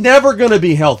 Zion's never going to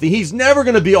be healthy. He's never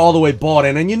going to be all the way bought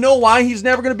in. And you know why he's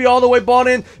never going to be all the way bought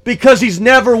in? Because he's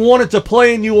never wanted to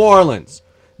play in New Orleans.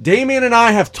 Damian and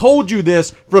I have told you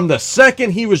this from the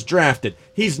second he was drafted.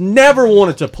 He's never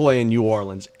wanted to play in New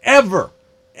Orleans. Ever.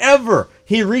 Ever.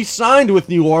 He re-signed with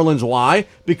New Orleans. Why?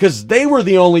 Because they were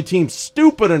the only team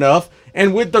stupid enough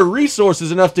and with the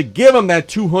resources enough to give him that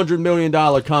 $200 million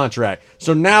contract.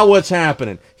 So now what's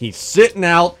happening? He's sitting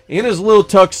out in his little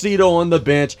tuxedo on the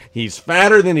bench. He's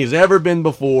fatter than he's ever been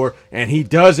before, and he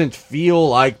doesn't feel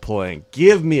like playing.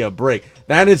 Give me a break.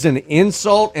 That is an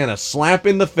insult and a slap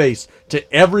in the face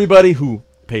to everybody who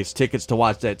pays tickets to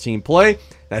watch that team play.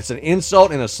 That's an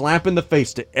insult and a slap in the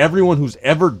face to everyone who's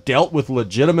ever dealt with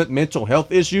legitimate mental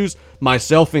health issues,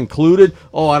 myself included.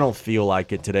 Oh, I don't feel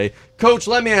like it today. Coach,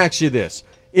 let me ask you this.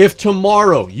 If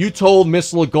tomorrow you told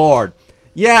Miss Lagarde,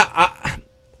 I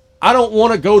don't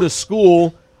want to go to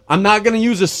school. I'm not going to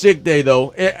use a sick day,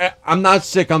 though. I'm not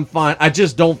sick. I'm fine. I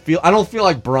don't feel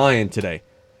like Brian today.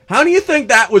 How do you think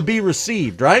that would be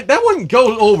received, right? That wouldn't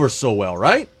go over so well,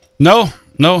 right? No,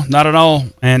 not at all.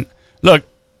 And look,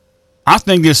 I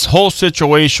think this whole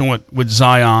situation with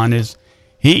Zion is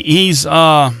he's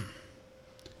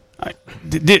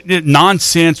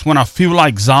nonsense. When I feel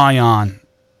like Zion,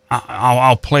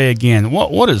 I'll play again.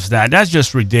 What is that? That's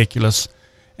just ridiculous.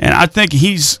 And I think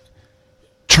he's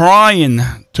trying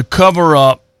to cover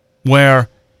up where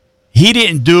he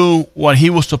didn't do what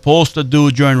he was supposed to do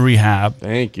during rehab.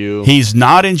 Thank you. He's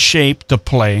not in shape to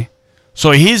play. So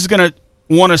he's going to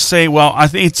want to say, well, I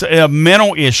think it's a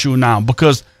mental issue now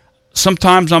because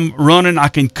sometimes I'm running, I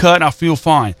can cut, I feel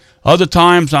fine. Other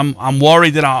times I'm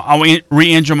worried that I'll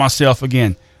re-injure myself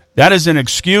again. That is an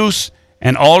excuse,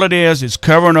 and all it is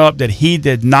covering up that he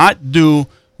did not do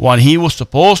what he was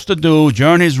supposed to do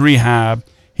during his rehab.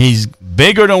 He's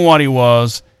bigger than what he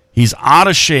was. He's out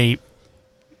of shape.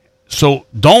 So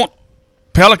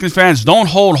Pelican fans, don't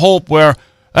hold hope where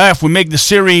if we make the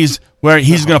series where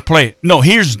he's going to play. No,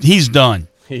 he's done.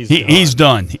 He's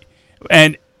done.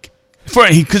 And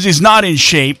because he's not in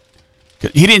shape,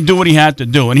 he didn't do what he had to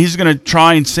do. And he's going to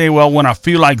try and say, well, when I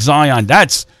feel like Zion,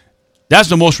 that's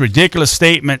the most ridiculous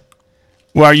statement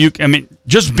where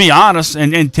just be honest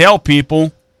and tell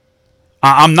people,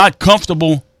 I'm not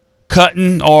comfortable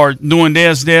cutting or doing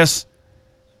this,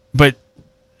 but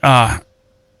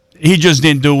he just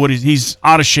didn't do what he's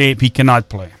out of shape. He cannot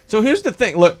play. So here's the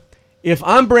thing. Look, if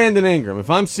I'm Brandon Ingram, if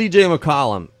I'm C.J.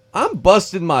 McCollum, I'm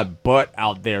busting my butt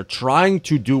out there trying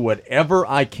to do whatever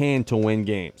I can to win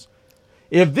games.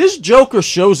 If this joker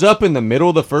shows up in the middle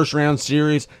of the first round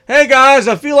series, hey guys,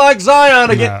 I feel like Zion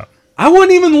again, No. I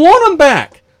wouldn't even want him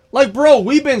back. Like, bro,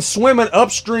 we've been swimming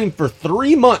upstream for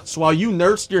 3 months while you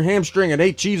nursed your hamstring and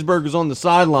ate cheeseburgers on the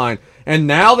sideline, and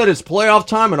now that it's playoff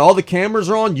time and all the cameras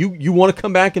are on, you want to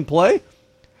come back and play?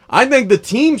 I think the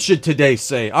team should today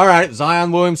say, all right,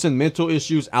 Zion Williamson, mental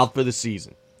issues, out for the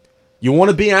season. You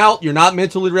want to be out, you're not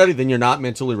mentally ready, then you're not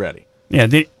mentally ready. Yeah,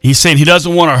 he's saying he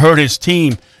doesn't want to hurt his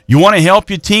team. You want to help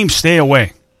your team, stay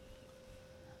away.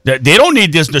 They don't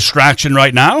need this distraction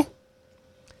right now.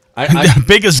 The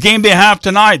biggest game they have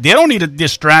tonight, they don't need a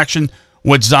distraction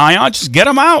with Zion. Just get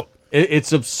him out.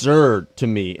 It's absurd to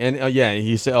me. And,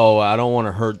 he said, I don't want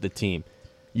to hurt the team.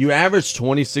 You average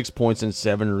 26 points and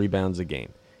 7 rebounds a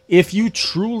game. If you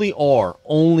truly are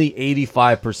only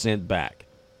 85% back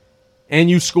and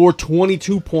you score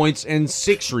 22 points and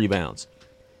 6 rebounds,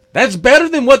 that's better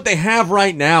than what they have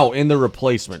right now in the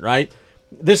replacement, right?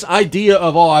 This idea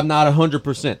of, I'm not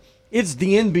 100%. It's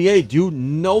the NBA, dude.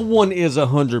 No one is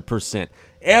 100%.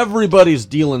 Everybody's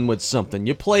dealing with something.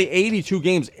 You play 82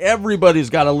 games, everybody's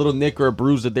got a little nick or a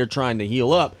bruise that they're trying to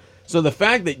heal up. So the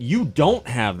fact that you don't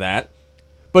have that,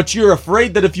 but you're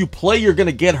afraid that if you play, you're going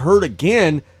to get hurt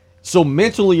again, so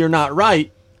mentally you're not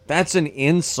right, that's an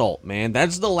insult, man.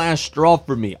 That's the last straw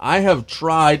for me. I have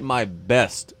tried my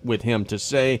best with him to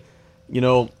say,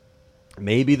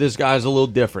 maybe this guy's a little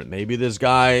different. Maybe this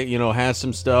guy, has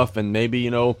some stuff, and maybe,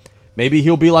 maybe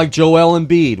he'll be like Joel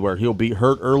Embiid, where he'll be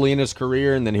hurt early in his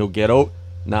career and then he'll get out.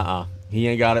 Nuh-uh. He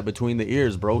ain't got it between the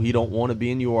ears, bro. He don't want to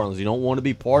be in New Orleans. He don't want to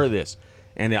be part of this.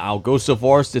 And I'll go so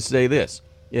far as to say this.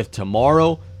 If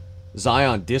tomorrow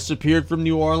Zion disappeared from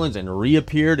New Orleans and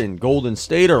reappeared in Golden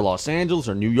State or Los Angeles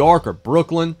or New York or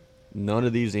Brooklyn, none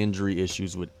of these injury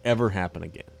issues would ever happen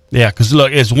again. Yeah, because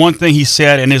look, it's one thing he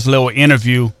said in his little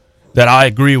interview that I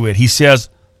agree with. He says,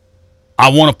 I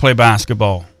want to play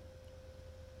basketball.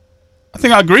 I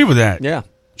think I agree with that. Yeah.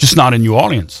 Just not in New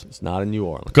Orleans. It's not in New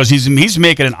Orleans. Because he's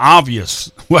making it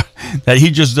obvious that he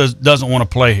just doesn't want to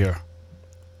play here.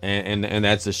 And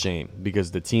that's a shame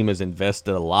because the team has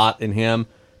invested a lot in him.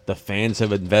 The fans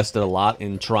have invested a lot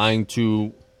in trying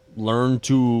to learn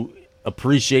to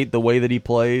appreciate the way that he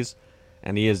plays.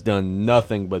 And he has done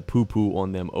nothing but poo-poo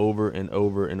on them over and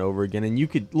over and over again. And you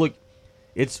could, look,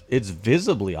 it's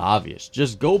visibly obvious.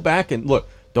 Just go back and, look,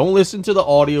 don't listen to the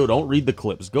audio. Don't read the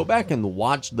clips. Go back and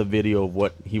watch the video of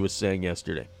what he was saying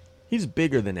yesterday. He's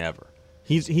bigger than ever.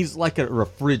 He's like a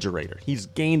refrigerator. He's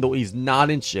gained, he's not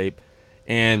in shape.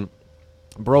 And,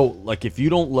 bro, like, if you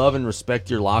don't love and respect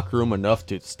your locker room enough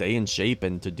to stay in shape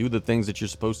and to do the things that you're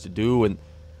supposed to do, and,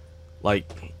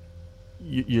 like,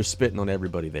 you're spitting on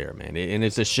everybody there, man. And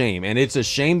it's a shame. And it's a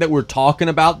shame that we're talking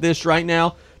about this right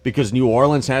now because New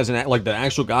Orleans hasn't, like, the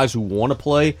actual guys who want to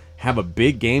play have a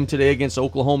big game today against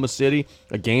Oklahoma City,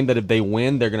 a game that if they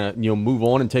win, they're going to, move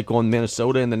on and take on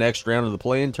Minnesota in the next round of the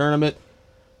play-in tournament.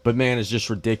 But, man, it's just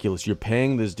ridiculous. You're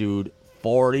paying this dude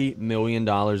 $40 million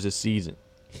a season.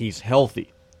 He's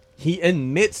healthy. He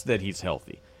admits that he's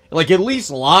healthy. Like, at least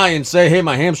lie and say, hey,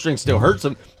 my hamstring still hurts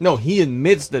him. No, he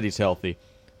admits that he's healthy.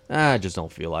 I just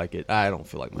don't feel like it. I don't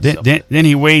feel like myself. Then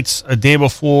he waits a day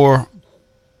before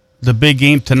the big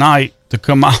game tonight to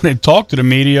come out and talk to the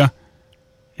media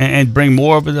and bring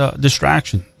more of a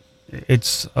distraction.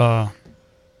 It's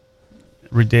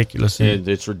ridiculous.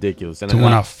 It's ridiculous. And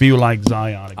when I feel like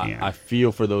Zion again. I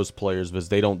feel for those players because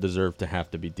they don't deserve to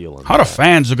have to be dealing with How the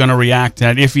fans are going to react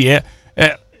to that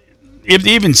if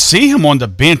they even see him on the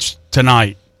bench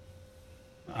tonight.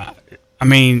 I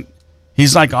mean,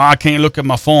 he's like, I can't look at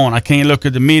my phone. I can't look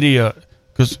at the media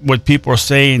because what people are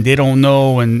saying, they don't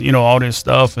know, and, all this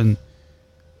stuff. And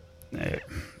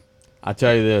I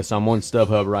tell you this, I'm on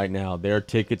StubHub right now. There are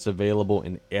tickets available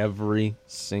in every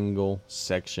single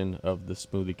section of the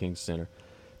Smoothie King Center.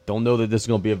 Don't know that this is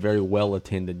going to be a very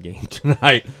well-attended game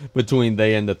tonight between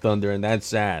they and the Thunder, and that's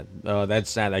sad. That's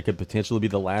sad. That could potentially be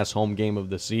the last home game of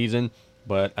the season,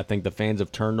 but I think the fans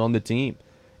have turned on the team.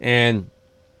 And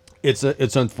it's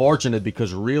unfortunate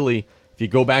because really, if you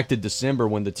go back to December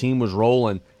when the team was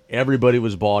rolling, everybody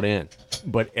was bought in.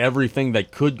 But everything that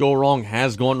could go wrong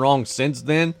has gone wrong since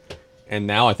then. And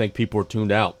now I think people are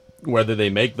tuned out. Whether they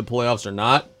make the playoffs or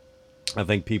not, I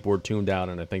think people are tuned out,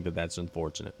 and I think that that's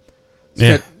unfortunate.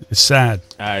 It's sad.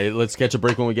 All right, let's catch a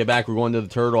break when we get back. We're going to the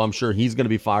Turtle. I'm sure he's going to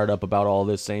be fired up about all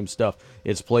this same stuff.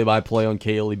 It's play-by-play on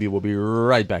KLEB. We'll be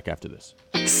right back after this.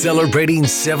 Celebrating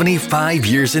 75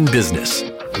 years in business.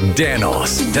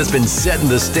 Danos has been setting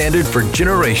the standard for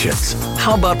generations.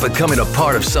 How about becoming a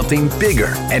part of something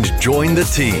bigger and join the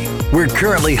team? We're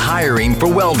currently hiring for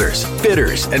welders,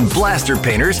 fitters, and blaster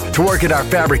painters to work at our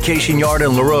fabrication yard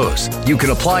in LaRose. You can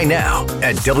apply now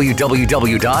at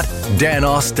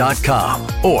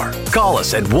www.danos.com or call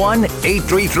us at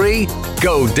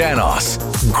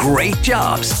 1-833-GO-DANOS. Great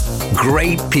jobs,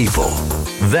 great people.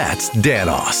 That's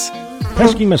Danos.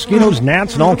 Pesky mosquitoes,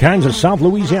 gnats, and all kinds of South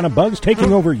Louisiana bugs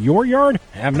taking over your yard?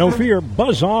 Have no fear.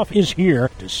 Buzz Off is here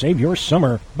to save your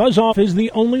summer. Buzz Off is the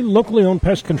only locally owned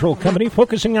pest control company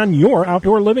focusing on your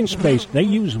outdoor living space. They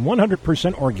use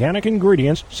 100% organic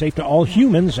ingredients, safe to all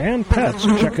humans and pets.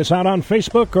 Check us out on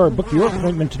Facebook or book your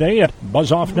appointment today at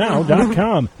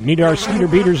buzzoffnow.com. Need our skeeter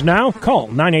beaters now? Call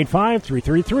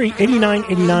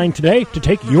 985-333-8989 today to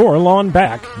take your lawn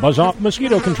back. Buzz Off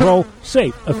Mosquito Control.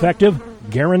 Safe, effective,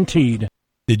 guaranteed.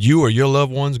 Did you or your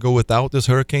loved ones go without this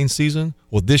hurricane season?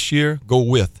 Well, this year, go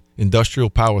with Industrial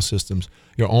Power Systems,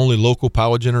 your only local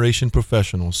power generation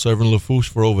professional, serving Lafourche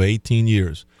for over 18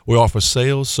 years. We offer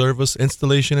sales, service,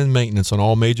 installation, and maintenance on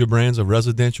all major brands of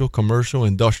residential, commercial,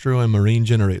 industrial, and marine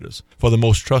generators for the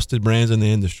most trusted brands in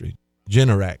the industry.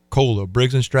 Generac, Kohler,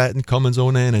 Briggs & Stratton, Cummins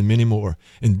Onan, and many more.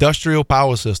 Industrial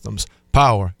Power Systems.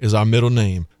 Power is our middle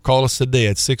name. Call us today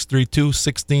at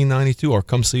 632-1692 or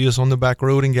come see us on the back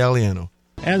road in Galliano.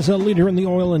 As a leader in the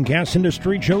oil and gas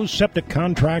industry, Joe's Septic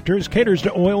Contractors caters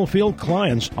to oil field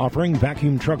clients, offering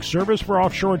vacuum truck service for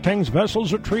offshore tanks,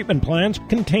 vessels, or treatment plants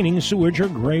containing sewage or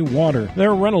gray water.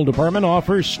 Their rental department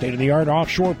offers state-of-the-art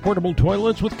offshore portable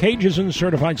toilets with cages and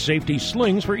certified safety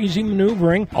slings for easy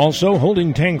maneuvering, also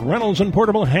holding tank rentals and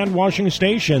portable hand washing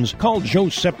stations. Call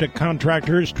Joe's Septic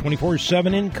Contractors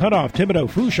 24/7 in Cutoff, Thibodaux,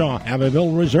 Fouchon,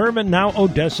 Abbeville Reserve, and now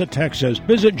Odessa, Texas.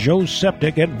 Visit Joe's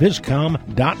Septic at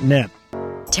viscom.net.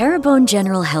 Terrebonne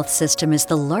General Health System is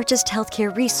the largest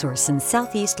healthcare resource in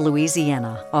southeast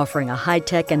Louisiana, offering a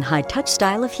high-tech and high-touch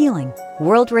style of healing.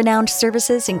 World-renowned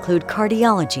services include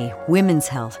cardiology, women's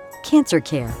health, cancer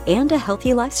care, and a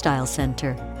healthy lifestyle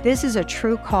center. This is a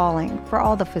true calling for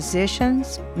all the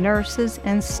physicians, nurses,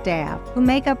 and staff who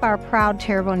make up our proud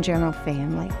Terrebonne General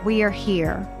family. We are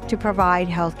here to provide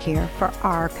healthcare for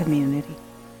our community.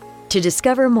 To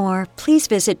discover more, please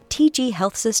visit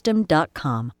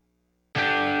tghealthsystem.com.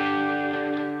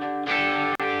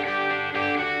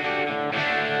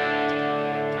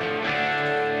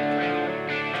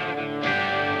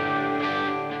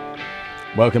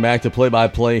 Welcome back to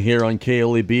Play-by-Play here on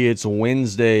KLEB. It's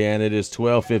Wednesday, and it is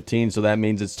 12:15, so that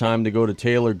means it's time to go to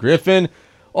Taylor Griffin,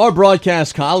 our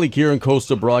broadcast colleague here in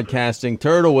Coastal Broadcasting.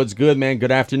 Turtle, what's good, man?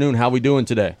 Good afternoon. How we doing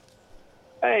today?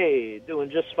 Hey, doing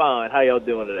just fine. How y'all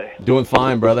doing today? Doing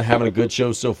fine, brother. Having a good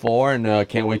show so far, and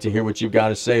can't wait to hear what you've got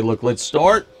to say. Look, let's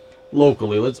start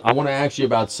locally. I want to ask you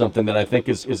about something that I think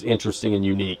is interesting and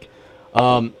unique.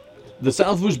 The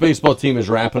South Louis baseball team is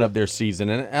wrapping up their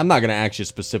season, and I'm not going to ask you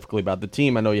specifically about the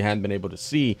team. I know you hadn't been able to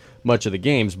see much of the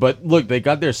games, but look, they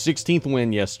got their 16th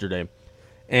win yesterday,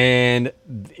 and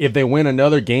if they win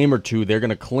another game or two, they're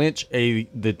going to clinch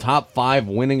the top 5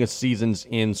 winningest seasons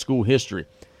in school history.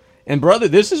 And, brother,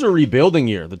 this is a rebuilding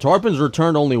year. The Tarpons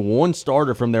returned only one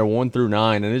starter from their 1 through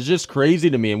 9, and it's just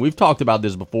crazy to me, and we've talked about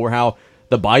this before, how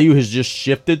the Bayou has just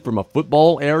shifted from a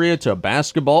football area to a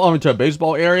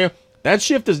baseball area. That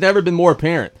shift has never been more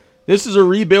apparent. This is a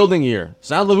rebuilding year.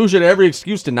 South Lafourche had every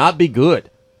excuse to not be good.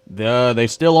 They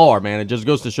still are, man. It just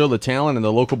goes to show the talent and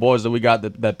the local boys that we got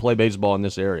that play baseball in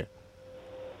this area.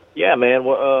 Yeah, man.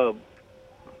 Well,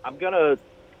 I'm going to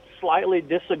slightly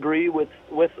disagree with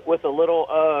a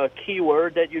little key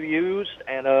word that you used,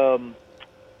 and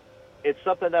it's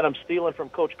something that I'm stealing from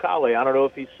Coach Colley. I don't know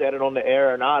if he said it on the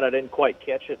air or not. I didn't quite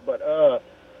catch it, but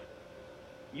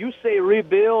you say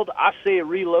rebuild, I say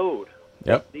reload.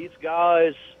 Yep. These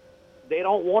guys, they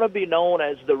don't want to be known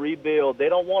as the rebuild. They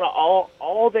don't want to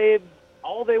all they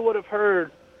would have heard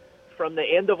from the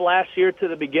end of last year to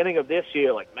the beginning of this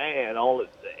year, like, man, all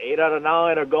 8 out of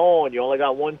 9 are gone. You only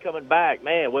got one coming back.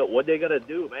 Man, what they gonna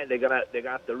do? Man, they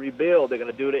got to rebuild. They're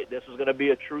gonna do it. This is gonna be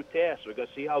a true test. We're gonna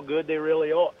see how good they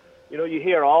really are. You know, you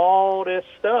hear all this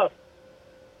stuff.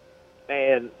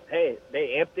 And, hey,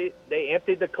 they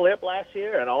emptied the clip last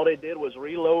year, and all they did was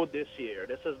reload this year.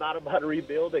 This is not about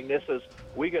rebuilding. This is,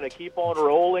 we're going to keep on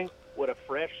rolling with a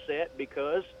fresh set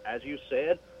because, as you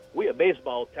said, we a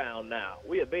baseball town now.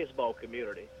 We a baseball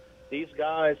community. These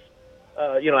guys,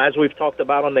 as we've talked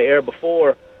about on the air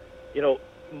before,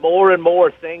 more and more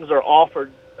things are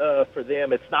offered for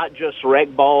them. It's not just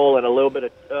rec ball and a little bit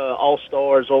of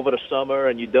all-stars over the summer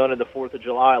and you're done in the 4th of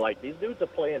July. Like, these dudes are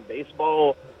playing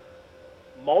baseball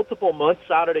multiple months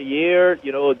out of the year.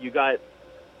 You got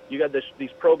You got these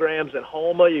programs in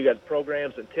Houma, you got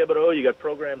programs in Thibodaux, you got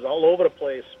programs all over the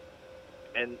place.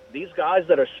 And these guys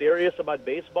that are serious about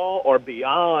baseball are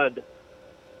beyond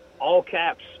all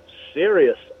caps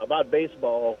serious about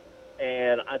baseball.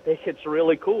 And I think it's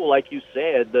really cool, like you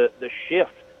said, the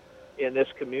shift in this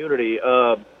community.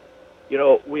 You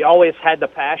know, we always had the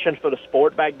passion for the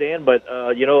sport back then, but,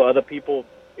 you know, other people,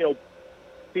 you know,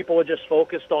 people were just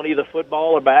focused on either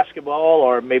football or basketball,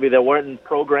 or maybe there weren't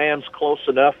programs close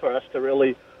enough for us to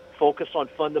really focus on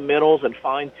fundamentals and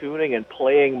fine-tuning and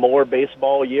playing more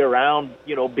baseball year-round,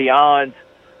 you know, beyond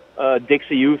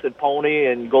Dixie Youth and Pony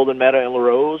and Golden Meadow and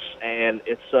LaRose. And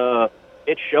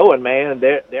it's showing, man.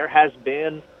 There has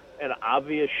been an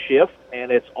obvious shift,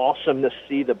 and it's awesome to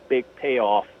see the big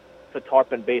payoff to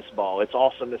Tarpon baseball. It's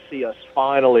awesome to see us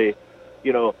finally,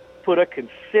 you know, put a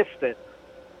consistent,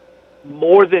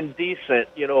 more than decent,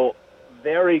 you know,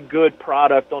 very good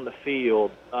product on the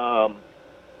field.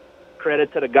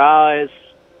 Credit to the guys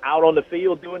out on the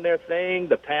field doing their thing,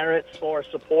 the parents for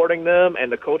supporting them,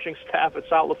 and the coaching staff at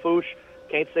South Lafourche.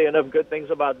 Can't say enough good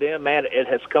things about them. Man, it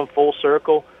has come full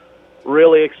circle.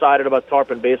 Really excited about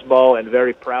Tarpon baseball and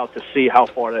very proud to see how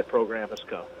far that program has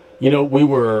come. You know, we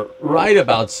were right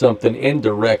about something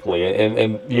indirectly,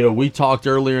 and you know, we talked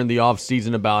earlier in the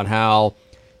offseason about how,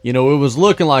 you know, it was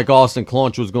looking like Austin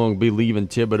Clunch was going to be leaving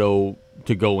Thibodaux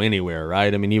to go anywhere,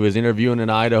 right? I mean, he was interviewing in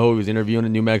Idaho. He was interviewing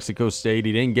in New Mexico State.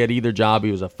 He didn't get either job.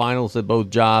 He was a finalist at both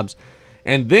jobs.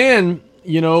 And then,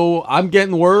 you know, I'm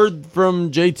getting word from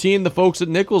JT and the folks at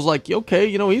Nichols like, okay,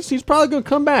 you know, he's probably going to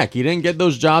come back. He didn't get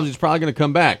those jobs. He's probably going to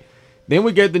come back. Then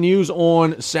we get the news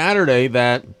on Saturday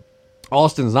that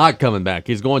Austin's not coming back.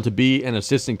 He's going to be an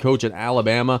assistant coach at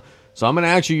Alabama. So I'm going to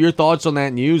ask you your thoughts on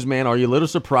that news, man. Are you a little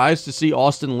surprised to see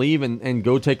Austin leave and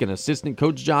go take an assistant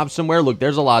coach job somewhere? Look,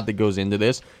 there's a lot that goes into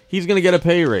this. He's going to get a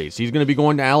pay raise. He's going to be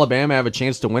going to Alabama, have a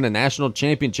chance to win a national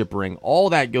championship ring. All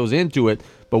that goes into it.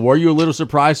 But were you a little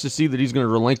surprised to see that he's going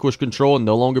to relinquish control and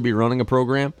no longer be running a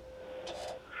program?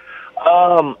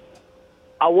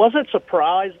 I wasn't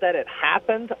surprised that it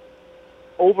happened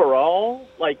overall.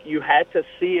 Like, you had to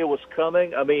see it was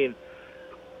coming. I mean,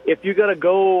 if you're going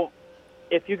to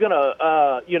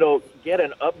you know, get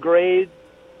an upgrade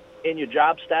in your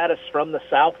job status from the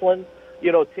Southland,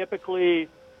 you know, typically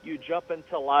you jump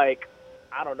into, like,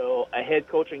 I don't know, a head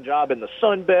coaching job in the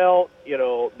Sun Belt, you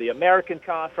know, the American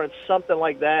Conference, something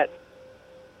like that.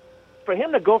 For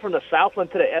him to go from the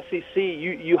Southland to the SEC,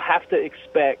 you have to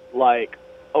expect, like,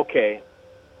 okay,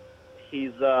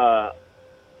 he's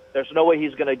there's no way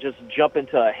he's going to just jump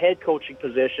into a head coaching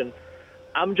position.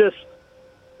 I'm just,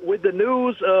 with the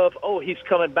news of, oh, he's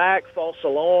coming back, false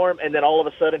alarm, and then all of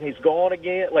a sudden he's gone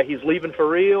again, like he's leaving for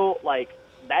real, like,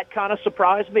 that kind of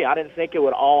surprised me. I didn't think it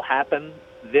would all happen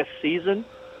this season,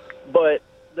 but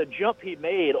the jump he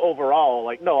made overall,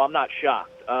 like, no, I'm not shocked.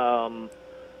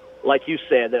 Like you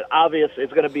said, that obvious,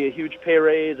 it's going to be a huge pay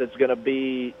raise. It's going to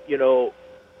be, you know,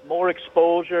 more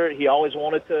exposure. He always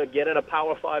wanted to get in a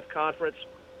Power 5 conference.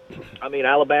 I mean,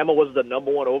 Alabama was the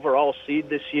number 1 overall seed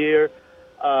this year.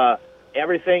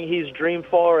 Everything he's dreamed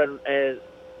for and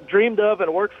dreamed of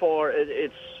and worked for,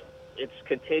 it's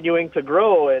continuing to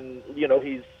grow, and you know,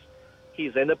 he's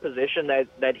in the position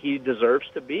that he deserves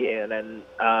to be in. And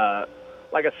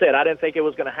like I said, I didn't think it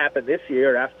was going to happen this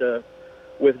year after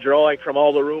withdrawing from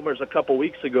all the rumors a couple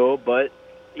weeks ago. But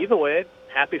either way,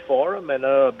 happy for him, and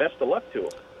best of luck to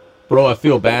him. Bro, I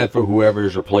feel bad for whoever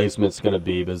his replacement's going to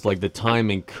be, but it's like the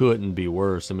timing couldn't be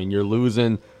worse. I mean, you're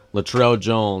losing Latrell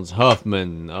Jones,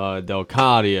 Huffman,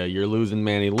 Delcadia. You're losing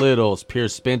Manny Littles.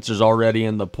 Pierce Spencer's already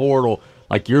in the portal.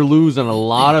 Like, you're losing a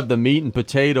lot of the meat and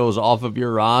potatoes off of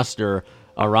your roster,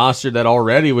 a roster that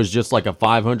already was just like a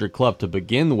 500 club to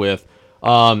begin with.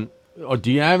 Do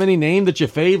you have any name that you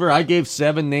favor? I gave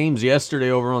 7 names yesterday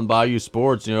over on Bayou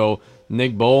Sports. You know,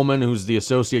 Nick Bowman, who's the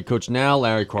associate coach now,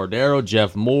 Larry Cordero,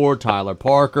 Jeff Moore, Tyler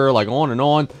Parker, like on and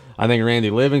on. I think Randy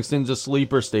Livingston's a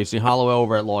sleeper, Stacey Holloway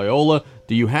over at Loyola.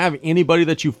 Do you have anybody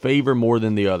that you favor more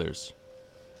than the others?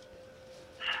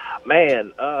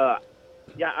 Man,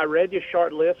 yeah, I read your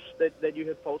short list that you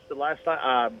had posted last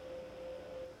night.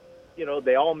 You know,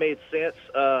 they all made sense.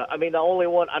 I mean, the only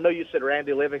one, I know you said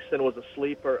Randy Livingston was a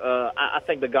sleeper. I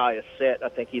think the guy is set. I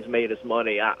think he's made his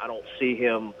money. I don't see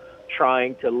him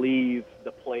trying to leave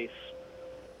the place,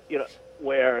 you know,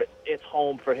 where it's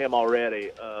home for him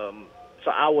already.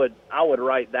 So I would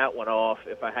write that one off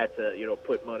if I had to, you know,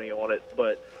 put money on it.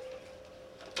 But,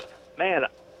 man,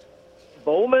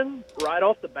 Bowman, right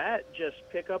off the bat, just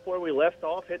pick up where we left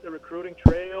off, hit the recruiting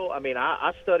trail. I mean,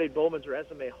 I studied Bowman's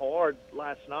resume hard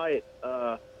last night.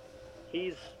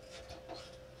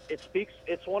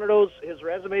 It's one of those. His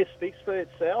resume speaks for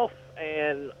itself,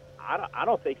 and I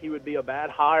don't think he would be a bad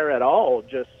hire at all.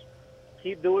 Just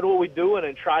keep doing what we're doing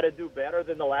and try to do better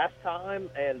than the last time.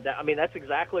 And that's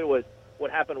exactly what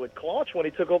happened with Claunch when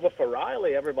he took over for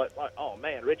Riley. Everybody like, oh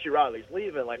man, Richie Riley's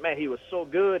leaving. Like, man, he was so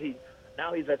good.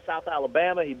 Now he's at South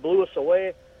Alabama. He blew us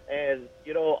away. And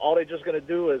all they're just going to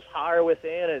do is hire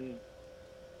within and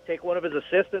take one of his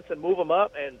assistants and move him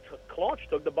up. And Claunch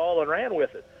took the ball and ran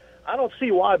with it. I don't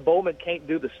see why Bowman can't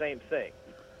do the same thing.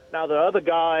 Now, the other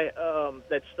guy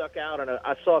that stuck out, and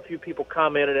I saw a few people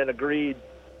commented and agreed,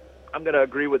 I'm going to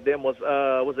agree with them,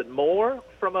 was it Moore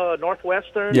from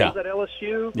Northwestern? Yeah. Was at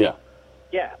LSU? Yeah.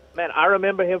 Yeah, man, I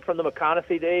remember him from the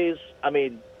McConaughey days. I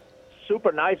mean,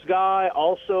 super nice guy,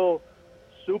 also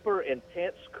super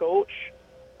intense coach.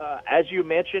 As you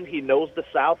mentioned, he knows the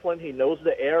Southland. He knows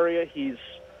the area.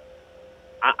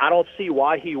 I don't see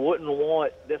why he wouldn't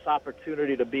want this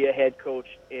opportunity to be a head coach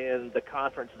in the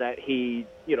conference that he,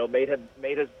 made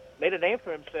a name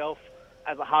for himself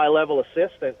as a high-level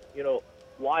assistant.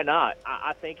 Why not?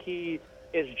 I think he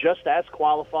is just as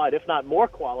qualified, if not more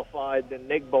qualified, than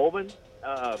Nick Bowman.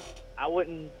 I'd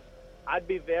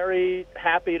be very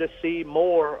happy to see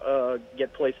Moore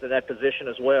get placed in that position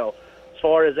as well. As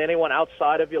far as anyone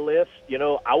outside of your list,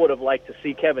 I would have liked to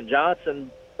see Kevin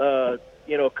Johnson,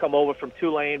 come over from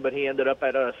Tulane, but he ended up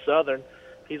at Southern.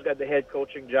 He's got the head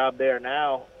coaching job there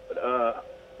now. But,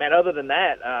 man, other than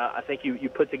that, I think you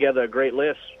put together a great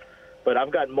list. But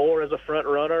I've got Moore as a front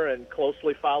runner and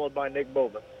closely followed by Nick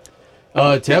Bowman.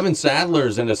 Tevin Sadler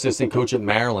is an assistant coach at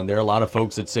Maryland. There are a lot of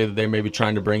folks that say that they may be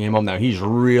trying to bring him home. Now, he's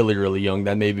really, really young.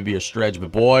 That may be a stretch.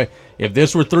 But, boy, if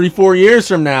this were 3-4 years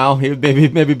from now, it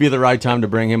would maybe be the right time to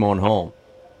bring him on home.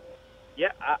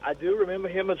 Yeah, I do remember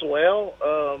him as well.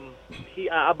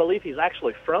 I believe he's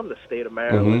actually from the state of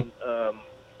Maryland. Mm-hmm.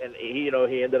 And,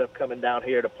 he ended up coming down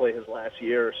here to play his last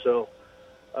year or so.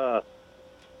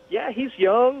 Yeah, he's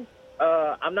young.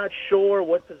 I'm not sure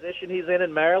what position he's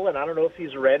in Maryland. I don't know if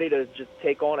he's ready to just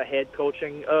take on a head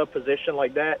coaching position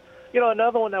like that.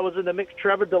 Another one that was in the mix,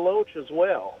 Trevor DeLoach as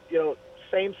well.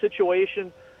 Same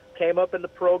situation, came up in the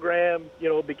program,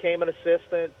 became an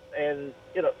assistant. And,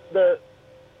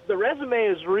 the resume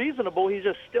is reasonable. He's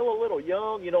just still a little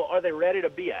young. Are they ready to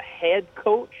be a head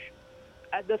coach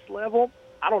at this level?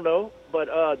 I don't know, but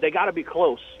they got to be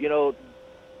close.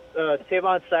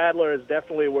 Tevin Sadler is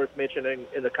definitely worth mentioning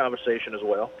in the conversation as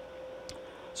well.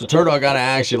 So, Turtle, I got to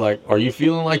ask you, are you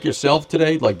feeling like yourself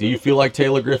today? Do you feel like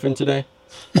Taylor Griffin today?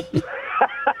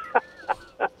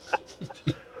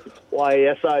 Why,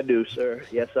 yes, I do, sir.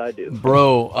 Yes, I do.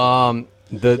 Bro,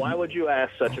 why would you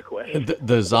ask such a question?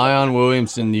 The Zion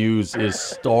Williamson news is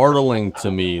startling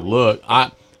to me. Look,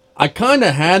 I kind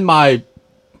of had my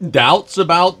doubts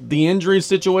about the injury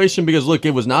situation because, look,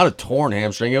 it was not a torn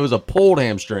hamstring. It was a pulled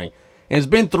hamstring. And it's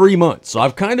been 3 months. So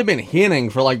I've kind of been hinting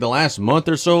for the last month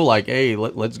or so, hey,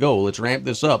 let's go. Let's ramp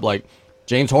this up.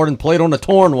 James Harden played on a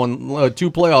torn one 2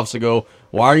 playoffs ago.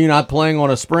 Why are you not playing on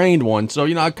a sprained one? So,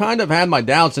 I kind of had my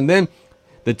doubts. And then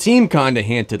the team kind of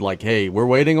hinted hey, we're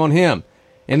waiting on him.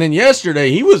 And then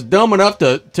yesterday, he was dumb enough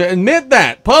to admit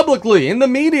that publicly in the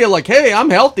media, hey,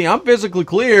 I'm healthy. I'm physically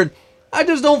cleared. I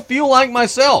just don't feel like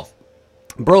myself.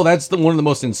 Bro, that's one of the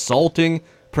most insulting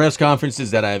press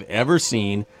conferences that I've ever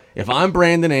seen. If I'm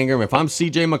Brandon Ingram, if I'm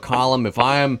CJ McCollum, if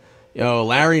I'm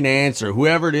Larry Nance or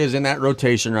whoever it is in that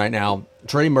rotation right now,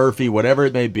 Trey Murphy, whatever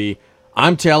it may be,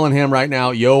 I'm telling him right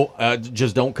now,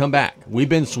 just don't come back. We've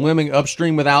been swimming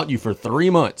upstream without you for 3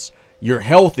 months. You're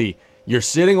healthy. You're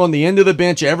sitting on the end of the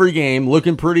bench every game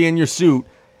looking pretty in your suit.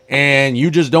 And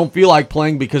you just don't feel like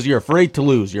playing because you're afraid to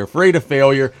lose. You're afraid of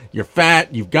failure. You're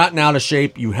fat. You've gotten out of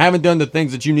shape. You haven't done the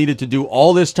things that you needed to do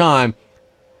all this time.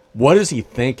 What is he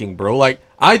thinking, bro?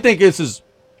 I think this is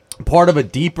part of a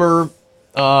deeper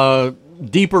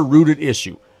rooted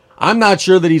issue. I'm not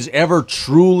sure that he's ever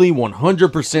truly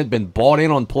 100% been bought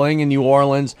in on playing in New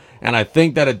Orleans. And I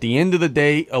think that at the end of the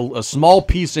day, a small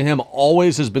piece of him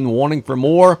always has been wanting for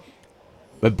more.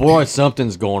 But, boy,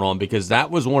 something's going on because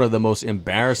that was one of the most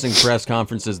embarrassing press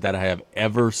conferences that I have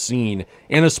ever seen.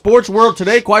 In a sports world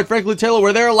today, quite frankly, Taylor,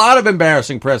 where there are a lot of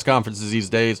embarrassing press conferences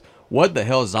these days, what the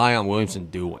hell is Zion Williamson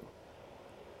doing?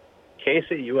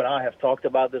 Casey, you and I have talked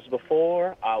about this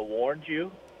before. I warned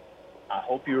you. I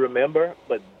hope you remember.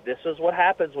 But this is what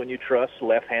happens when you trust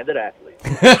left-handed athletes.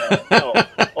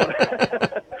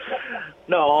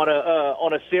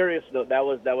 On a serious note, that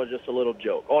was just a little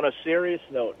joke. On a serious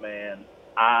note, man,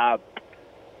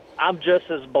 I'm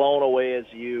just as blown away as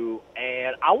you,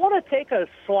 and I want to take a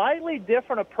slightly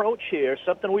different approach here,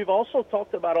 something we've also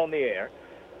talked about on the air.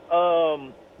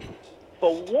 For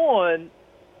one,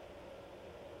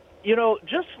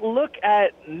 just look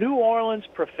at New Orleans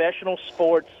professional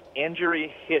sports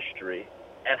injury history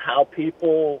and how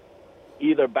people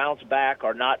either bounce back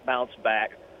or not bounce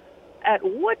back. At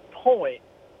what point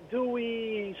do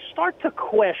we start to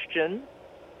question,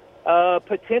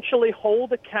 potentially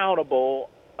hold accountable,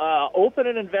 open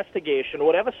an investigation,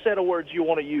 whatever set of words you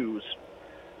want to use,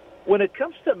 when it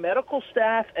comes to medical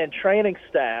staff and training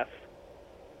staff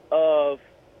of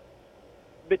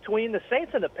between the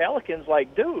Saints and the Pelicans?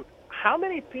 Like, dude, how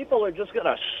many people are just going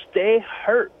to stay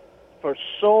hurt for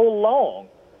so long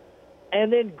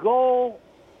and then go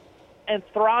and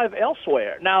thrive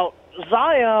elsewhere? Now,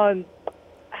 Zion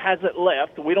hasn't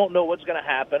left. We don't know what's going to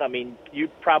happen. I mean, you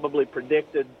probably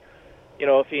predicted,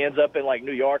 if he ends up in like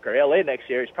New York or LA next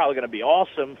year, he's probably going to be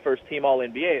awesome, first team All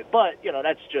NBA. But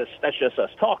that's just us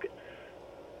talking.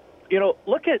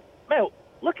 Look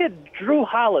at Drew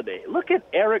Holiday, look at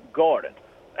Eric Gordon,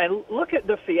 and look at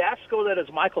the fiasco that is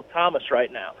Michael Thomas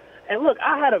right now. And look,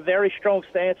 I had a very strong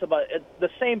stance about it. The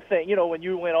same thing. When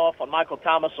you went off on Michael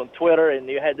Thomas on Twitter and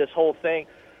you had this whole thing,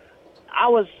 I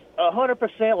was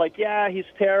 100% like, yeah, he's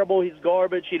terrible, he's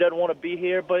garbage, he doesn't want to be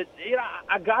here. But,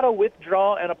 I got to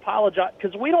withdraw and apologize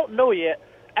because we don't know yet.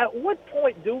 At what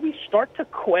point do we start to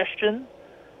question,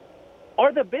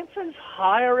 are the Bensons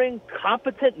hiring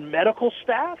competent medical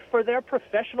staff for their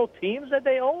professional teams that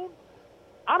they own?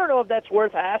 I don't know if that's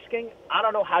worth asking. I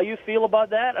don't know how you feel about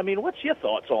that. I mean, what's your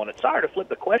thoughts on it? Sorry to flip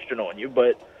the question on you,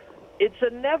 but it's a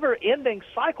never-ending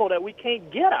cycle that we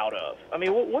can't get out of. I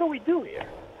mean, what do we do here?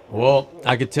 Well,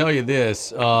 I could tell you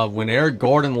this. When Eric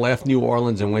Gordon left New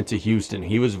Orleans and went to Houston,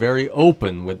 he was very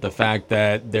open with the fact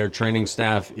that their training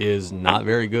staff is not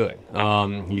very good.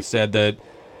 He said that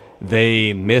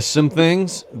they miss some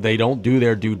things. They don't do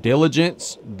their due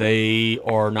diligence. They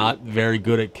are not very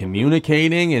good at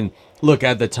communicating. And look,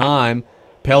 at the time,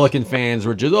 Pelican fans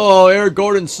were just, Eric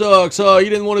Gordon sucks. He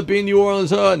didn't want to be in New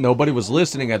Orleans. Nobody was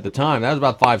listening at the time. That was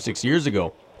about 5-6 years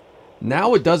ago.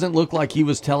 Now it doesn't look like he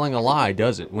was telling a lie,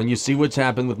 does it? When you see what's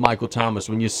happened with Michael Thomas,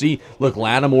 when you see, look,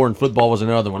 Lattimore in football was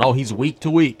another one. He's week to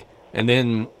week. And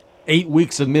then 8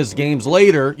 weeks of missed games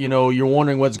later, you're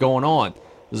wondering what's going on.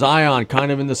 Zion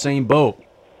kind of in the same boat.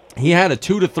 He had a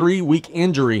 2 to 3 week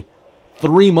injury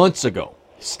 3 months ago.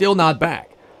 Still not back.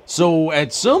 So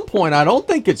at some point, I don't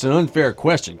think it's an unfair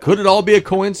question. Could it all be a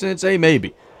coincidence? Hey,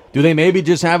 maybe. Do they maybe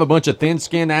just have a bunch of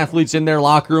thin-skinned athletes in their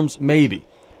locker rooms? Maybe.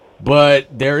 But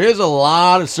there is a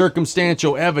lot of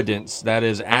circumstantial evidence that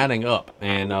is adding up.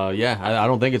 And, I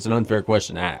don't think it's an unfair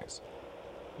question to ask.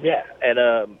 Yeah,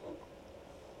 and,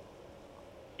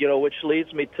 which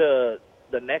leads me to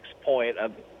the next point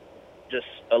of just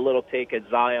a little take at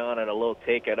Zion and a little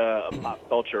take at a pop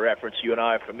culture reference you and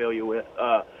I are familiar with.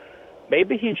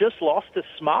 Maybe he just lost his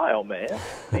smile, man.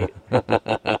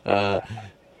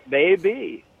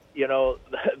 Maybe.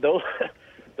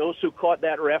 Those who caught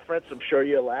that reference, I'm sure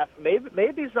you'll laugh.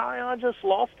 Maybe Zion just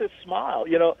lost his smile.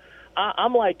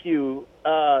 I'm like you.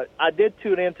 I did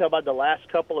tune into about the last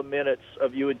couple of minutes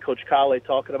of you and Coach Kale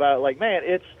talking about it. Like, man,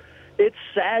 it's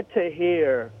sad to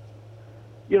hear,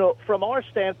 from our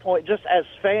standpoint, just as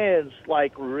fans,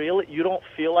 like, really, you don't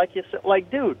feel like you're – like,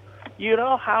 dude, you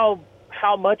know how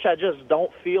much I just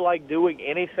don't feel like doing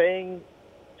anything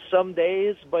some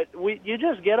days, but you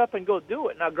just get up and go do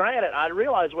it. Now, granted, I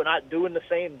realize we're not doing the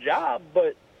same job,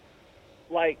 but,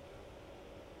 like,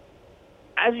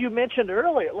 as you mentioned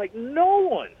earlier, like, no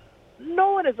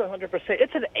one is 100%.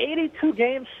 It's an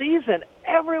 82-game season.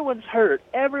 Everyone's hurt.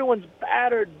 Everyone's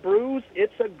battered, bruised.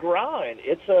 It's a grind.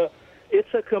 It's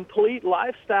a complete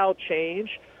lifestyle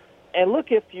change. And look,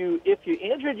 if you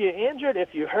injured, you're injured.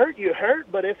 If you hurt, you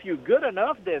hurt. But if you're good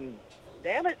enough, then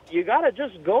damn it, you got to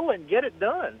just go and get it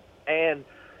done. And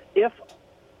if,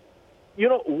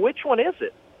 which one is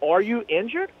it? Are you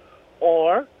injured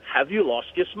or have you lost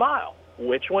your smile?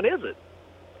 Which one is it?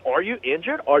 Are you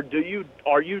injured or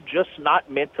are you just not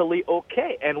mentally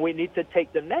okay? And we need to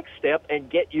take the next step and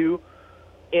get you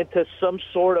into some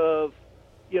sort of,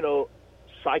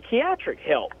 psychiatric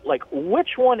help. Like, which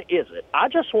one is it? I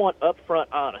just want upfront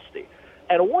honesty.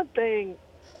 And one thing,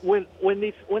 when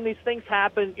these things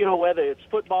happen, whether it's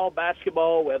football,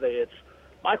 basketball, whether it's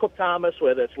Michael Thomas,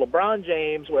 whether it's LeBron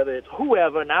James, whether it's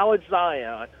whoever, now it's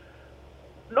Zion,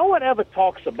 no one ever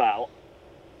talks about,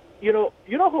 you know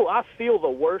who I feel the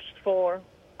worst for?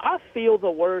 I feel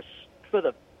the worst for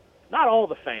not all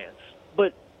the fans,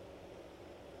 but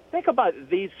think about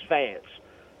these fans.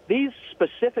 These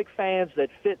specific fans that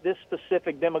fit this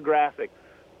specific demographic,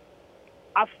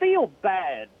 I feel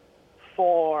bad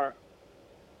for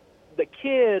the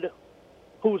kid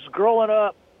who's growing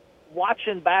up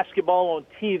watching basketball on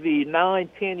TV, 9,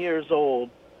 10 years old,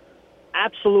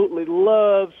 absolutely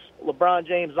loves LeBron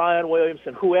James, Zion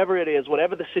Williamson, whoever it is,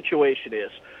 whatever the situation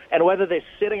is, and whether they're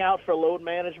sitting out for load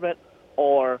management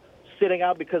or sitting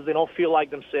out because they don't feel like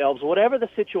themselves, whatever the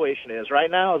situation is. Right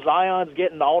now, Zion's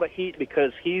getting all the heat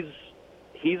because he's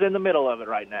in the middle of it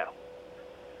right now.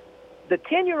 The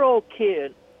 10-year-old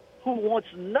kid who wants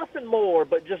nothing more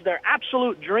but just their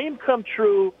absolute dream come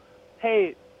true,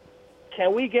 hey,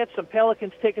 can we get some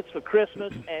Pelicans tickets for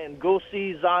Christmas and go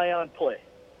see Zion play?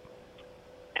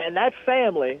 And that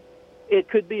family, it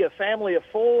could be a family of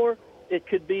 4. It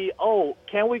could be, oh,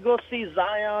 can we go see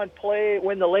Zion play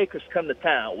when the Lakers come to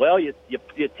town? Well,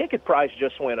 your ticket price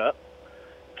just went up.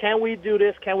 Can we do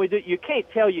this? Can we do it? You can't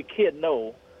tell your kid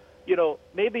no. You know,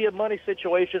 maybe your money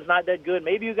situation's not that good.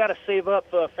 Maybe you got to save up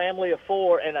for a family of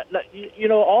 4. And, you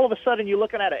know, all of a sudden you're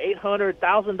looking at an $800,000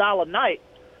 $1,000 night,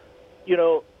 you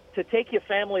know, to take your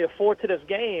family of 4 to this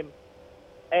game.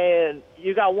 And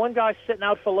you got one guy sitting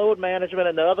out for load management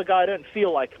and the other guy doesn't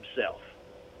feel like himself.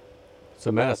 It's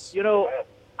a mess. You know,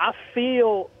 I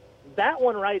feel that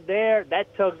one right there,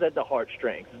 that tugs at the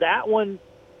heartstrings. That one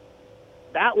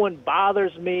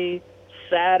bothers me,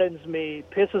 saddens me,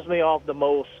 pisses me off the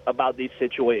most about these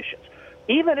situations.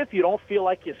 Even if you don't feel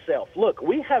like yourself. Look,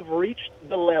 we have reached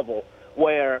the level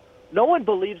where no one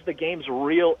believes the game's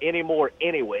real anymore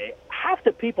anyway. Half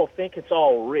the people think it's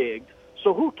all rigged,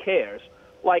 so who cares?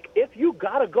 Like, if you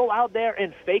got to go out there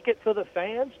and fake it for the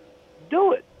fans,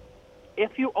 do it.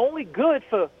 If you only good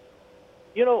for,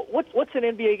 you know, what's an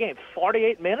NBA game,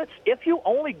 48 minutes? If you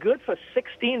only good for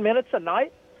 16 minutes a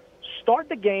night, start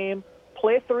the game,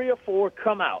 play 3 or 4,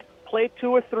 come out. Play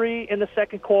 2 or 3 in the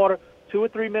second quarter, 2 or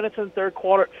 3 minutes in the third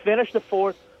quarter, finish the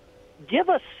fourth. Give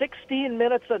us 16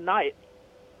 minutes a night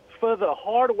for the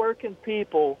hard-working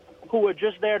people who are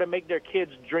just there to make their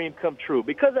kids' dream come true.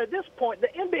 Because at this point, the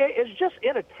NBA is just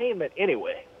entertainment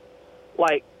anyway.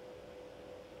 Like,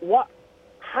 what?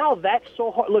 How that's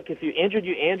so hard? Look, if you're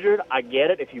injured, I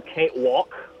get it. If you can't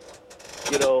walk,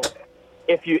 you know,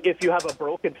 if you have a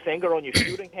broken finger on your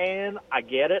shooting hand, I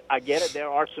get it. There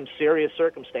are some serious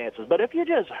circumstances. But if you're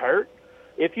just hurt,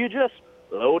 if you just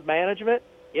load management,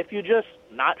 if you're just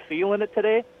not feeling it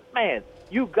today, man,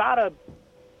 you got to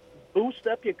boost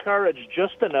up your courage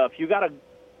just enough. You got to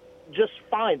just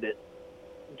find it.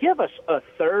 Give us a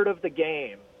third of the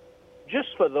game just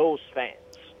for those fans.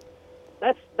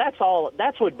 That's all.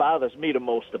 That's what bothers me the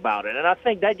most about it, and I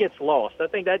think that gets lost. I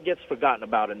think that gets forgotten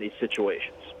about in these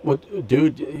situations. Well,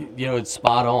 dude, you know, it's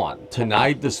spot on.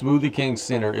 Tonight, the Smoothie King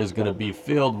Center is going to be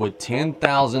filled with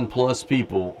 10,000 plus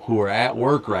people who are at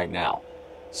work right now.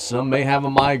 Some may have a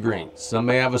migraine. Some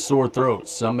may have a sore throat.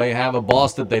 Some may have a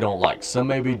boss that they don't like. Some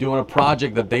may be doing a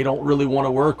project that they don't really want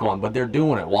to work on, but they're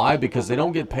doing it. Why? Because they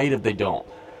don't get paid if they don't.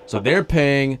 So they're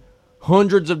paying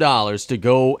hundreds of dollars to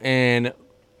go and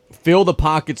fill the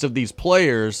pockets of these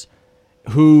players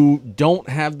who don't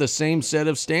have the same set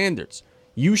of standards.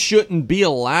 You shouldn't be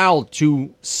allowed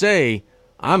to say,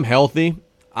 I'm healthy,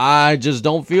 I just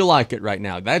don't feel like it right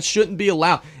now. That shouldn't be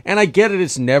allowed. And I get it,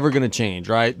 it's never going to change,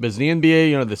 right? Because the NBA,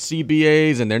 you know, the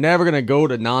CBAs, and they're never going to go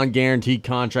to non-guaranteed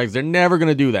contracts. They're never going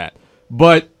to do that.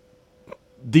 But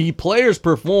the players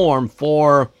perform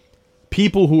for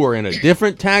people who are in a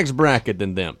different tax bracket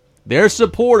than them. They're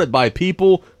supported by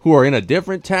people who are in a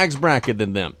different tax bracket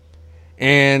than them.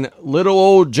 And little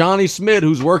old Johnny Smith,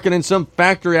 who's working in some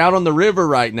factory out on the river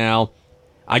right now,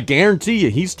 I guarantee you,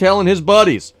 he's telling his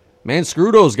buddies, man,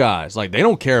 screw those guys. Like, they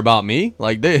don't care about me.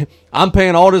 Like, I'm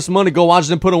paying all this money to go watch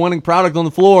them put a winning product on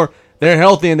the floor. They're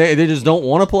healthy and they just don't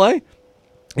want to play.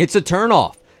 It's a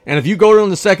turnoff. And if you go to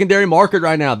the secondary market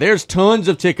right now, there's tons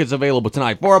of tickets available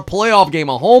tonight for a playoff game,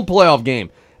 a home playoff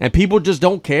game. And people just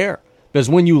don't care. Because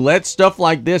when you let stuff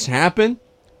like this happen,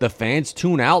 the fans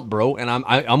tune out, bro. And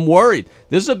I'm worried.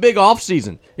 This is a big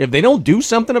offseason. If they don't do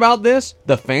something about this,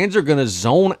 the fans are going to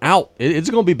zone out. It's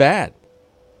going to be bad.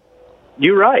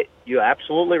 You're right. You're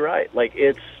absolutely right. Like,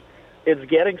 it's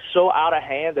getting so out of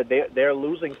hand that they're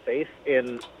losing faith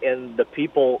in the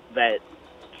people that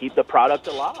keep the product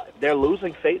alive. They're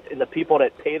losing faith in the people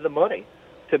that pay the money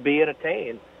to be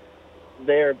entertained.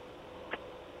 They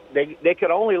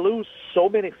could only lose so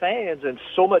many fans and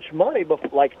so much money,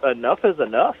 but like, enough is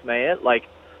enough, man. Like,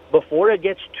 before it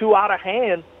gets too out of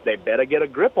hand, they better get a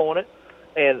grip on it.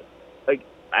 And like,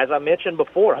 as I mentioned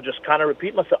before, I just kind of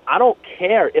repeat myself, I don't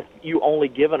care if you only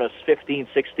given us 15,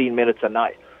 16 minutes a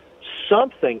night.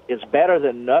 Something is better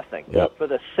than nothing. Yep. For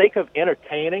the sake of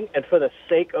entertaining and for the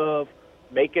sake of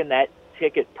making that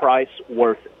ticket price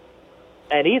worth it.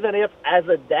 And even if, as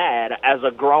a dad, as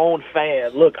a grown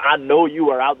fan, look, I know you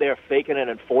are out there faking it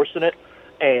and forcing it,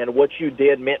 and what you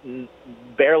did meant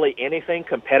barely anything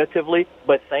competitively,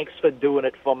 but thanks for doing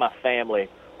it for my family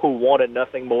who wanted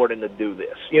nothing more than to do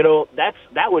this.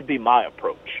 That would be my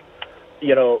approach.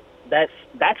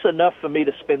 That's enough for me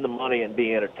to spend the money and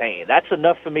be entertained. That's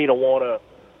enough for me to want to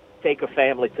take a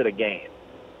family to the game.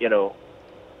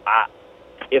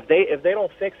 If they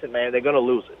don't fix it, man, they're going to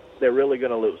lose it. They're really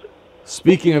going to lose it.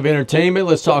 Speaking of entertainment,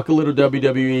 let's talk a little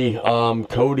WWE.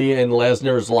 Cody and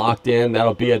Lesnar is locked in.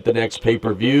 That'll be at the next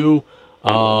pay-per-view.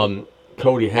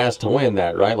 Cody has to win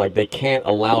that, right? Like, they can't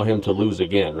allow him to lose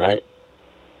again, right?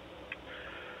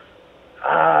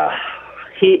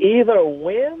 He either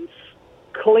wins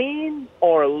clean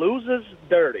or loses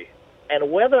dirty.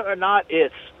 And whether or not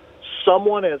it's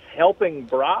someone is helping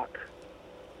Brock,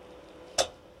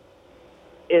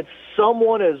 it's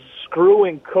someone is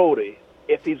screwing Cody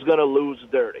if he's going to lose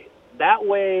dirty. That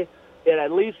way, it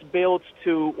at least builds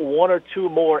to one or two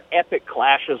more epic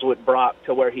clashes with Brock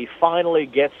to where he finally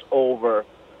gets over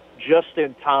just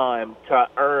in time to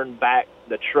earn back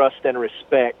the trust and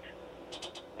respect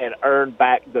and earn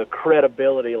back the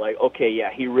credibility, like, okay,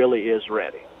 yeah, he really is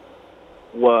ready.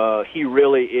 Well, he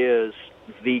really is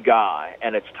the guy,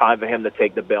 and it's time for him to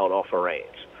take the belt off of Reigns.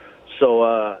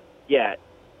 So,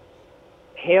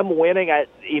 him winning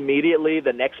immediately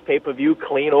the next pay-per-view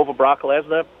clean over Brock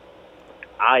Lesnar,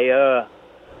 I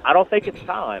don't think it's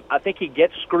time. I think he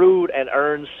gets screwed and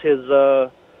earns his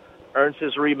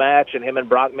rematch, and him and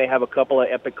Brock may have a couple of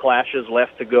epic clashes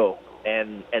left to go,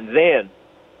 and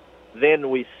then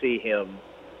we see him,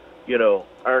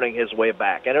 earning his way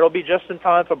back. And it'll be just in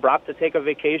time for Brock to take a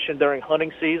vacation during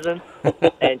hunting season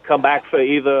and come back for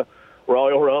either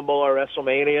Royal Rumble or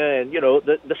WrestleMania, and,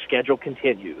 the schedule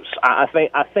continues. I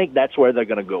think that's where they're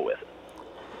going to go with it.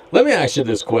 Let me ask you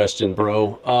this question,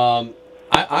 bro.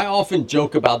 I often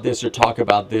joke about this or talk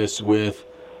about this with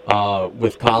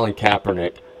Colin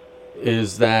Kaepernick,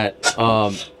 is that,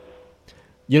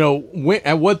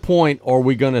 at what point are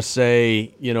we going to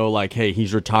say, hey,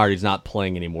 he's retired, he's not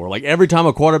playing anymore? Like, every time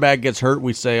a quarterback gets hurt,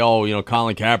 we say,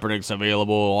 Colin Kaepernick's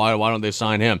available, why don't they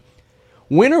sign him?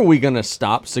 When are we going to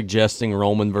stop suggesting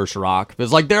Roman versus Rock?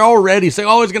 Because, they're already saying,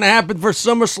 it's going to happen for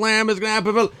SummerSlam, it's going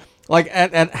to happen for...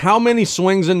 at how many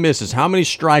swings and misses, how many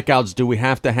strikeouts do we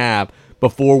have to have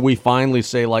before we finally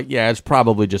say, it's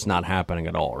probably just not happening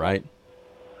at all, right?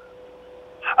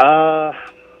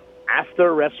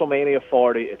 After WrestleMania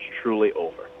 40, it's truly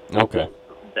over. Okay.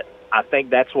 I think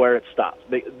that's where it stops.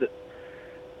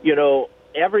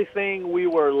 Everything we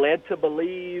were led to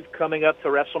believe coming up to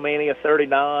WrestleMania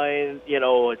 39,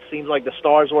 it seems like the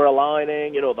stars were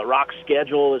aligning. The Rock's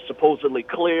schedule is supposedly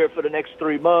clear for the next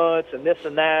 3 months and this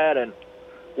and that. And,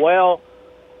 well,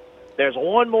 there's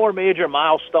one more major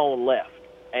milestone left,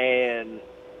 and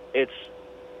it's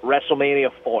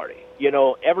WrestleMania 40.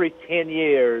 Every 10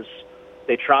 years,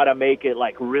 they try to make it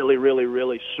really, really,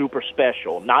 really super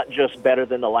special. Not just better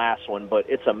than the last one, but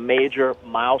it's a major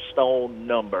milestone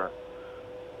number.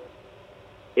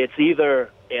 It's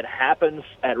either it happens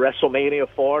at WrestleMania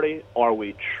 40 or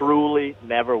we truly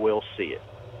never will see it.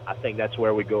 I think that's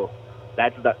where we go.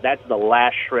 That's the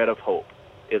last shred of hope,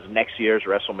 is next year's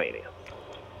WrestleMania.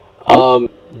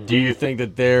 Do you think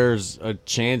that there's a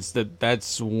chance that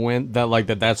that's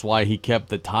why he kept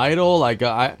the title?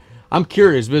 I'm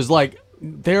curious because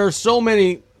there are so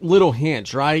many little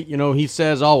hints, right? He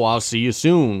says, I'll see you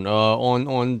soon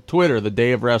on Twitter the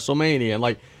day of WrestleMania,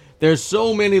 and there's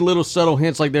so many little subtle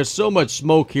hints. There's so much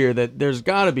smoke here that there's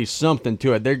got to be something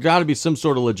to it. There's got to be some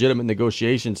sort of legitimate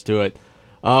negotiations to it.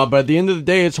 But at the end of the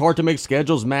day, it's hard to make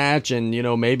schedules match, and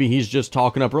maybe he's just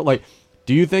talking up.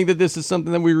 Do you think that this is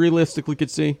something that we realistically could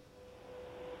see?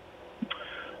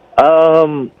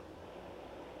 I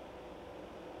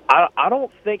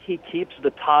don't think he keeps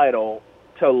the title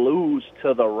to lose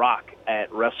to The Rock at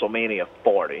WrestleMania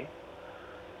 40.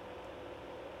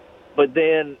 But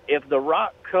then if The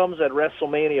Rock comes at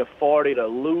WrestleMania 40 to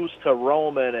lose to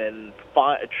Roman and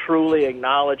truly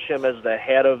acknowledge him as the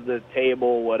head of the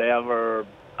table, whatever,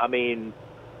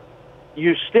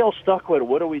 you're still stuck with,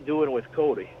 what are we doing with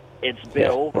Cody? It's been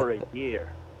over a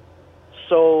year.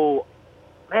 So,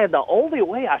 man, the only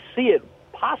way I see it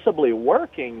possibly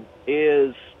working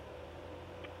is,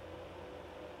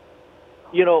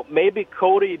 maybe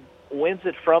Cody wins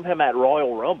it from him at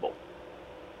Royal Rumble.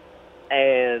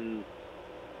 And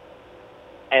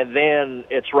then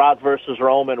it's Rock versus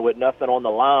Roman with nothing on the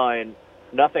line,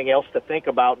 nothing else to think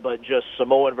about but just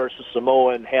Samoan versus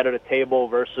Samoan, head of the table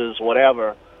versus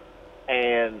whatever.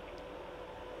 And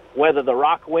whether The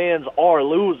Rock wins or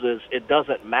loses, it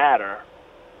doesn't matter.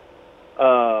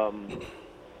 I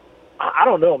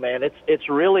don't know, man.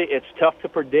 It's tough to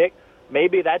predict.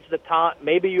 Maybe that's the time.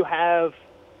 Maybe you have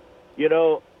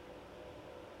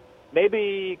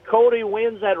maybe Cody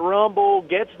wins at Rumble,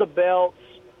 gets the belts,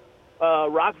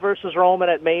 Rock versus Roman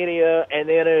at Mania, and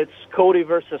then it's Cody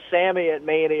versus Sammy at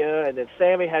Mania, and then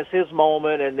Sammy has his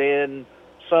moment, and then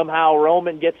somehow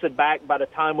Roman gets it back by the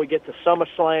time we get to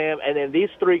SummerSlam, and then these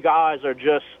three guys are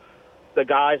just the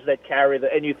guys that carry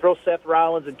and you throw Seth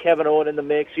Rollins and Kevin Owens in the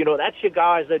mix, that's your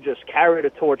guys that just carry the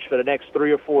torch for the next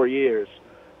 3 or 4 years,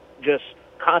 just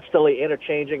constantly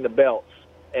interchanging the belts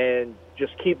and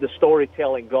just keep the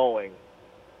storytelling going.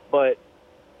 But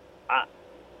I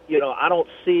don't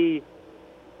see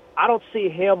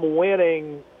him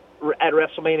winning at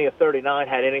WrestleMania 39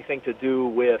 had anything to do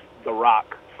with The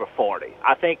Rock for 40.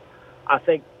 I think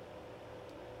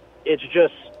it's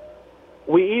just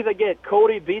we either get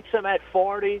Cody beats him at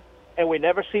 40 and we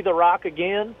never see The Rock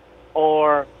again,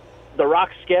 or The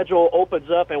Rock's schedule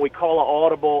opens up and we call an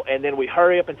audible and then we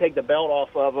hurry up and take the belt off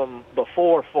of him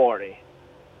before 40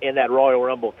 in that Royal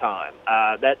Rumble time.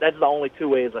 That's the only two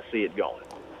ways I see it going.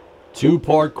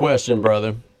 2-part question,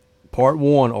 brother. Part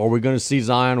 1, are we going to see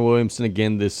Zion Williamson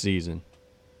again this season?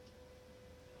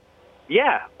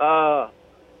 Yeah.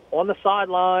 On the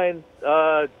sideline,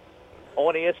 on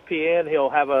ESPN, he'll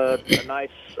have a nice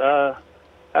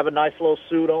little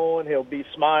suit on. He'll be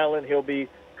smiling. He'll be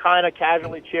kind of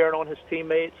casually cheering on his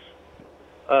teammates.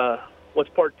 What's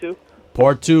part 2?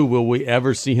 Part 2, will we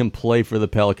ever see him play for the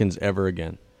Pelicans ever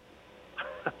again?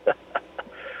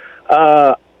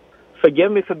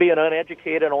 Forgive me for being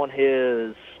uneducated on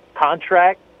his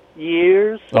contract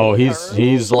years. Oh,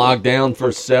 he's locked down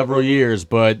for several years,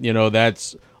 but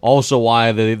that's also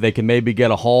why they can maybe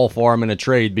get a haul for him in a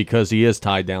trade, because he is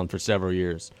tied down for several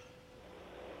years.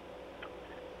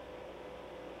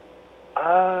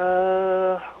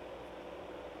 I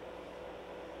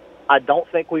don't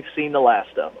think we've seen the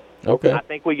last of him. Okay. I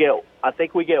think we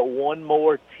get one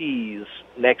more tease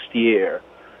next year.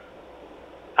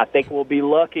 I think we'll be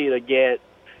lucky to get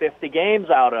 50 games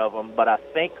out of him, but I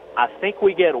think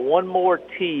we get one more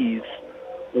tease,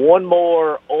 one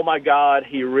more, oh my God,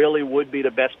 he really would be the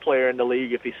best player in the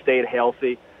league if he stayed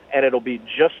healthy, and it'll be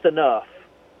just enough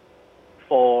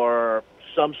for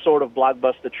some sort of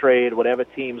blockbuster trade, whatever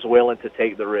team's willing to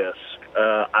take the risk.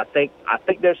 I think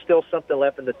there's still something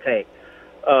left in the tank.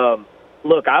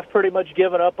 Look, I've pretty much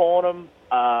given up on him,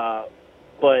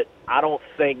 but I don't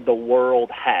think the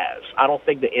world has. I don't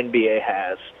think the NBA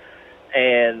has.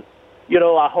 And,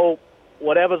 I hope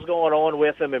whatever's going on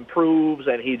with him improves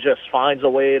and he just finds a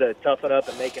way to toughen up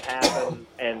and make it happen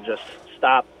and just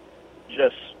stop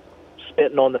just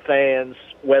spitting on the fans,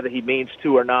 whether he means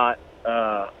to or not.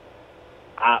 I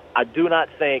do not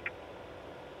think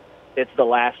it's the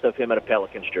last of him in a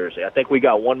Pelicans jersey. I think we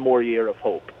got one more year of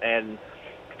hope. And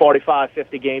 45,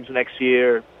 50 games next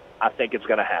year, I think it's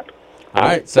going to happen. All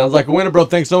right. Sounds like a winner, bro.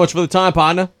 Thanks so much for the time,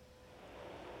 partner.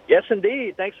 Yes,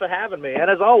 indeed. Thanks for having me. And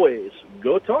as always,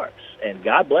 go Tarks, and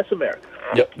God bless America.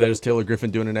 Yep, there's Taylor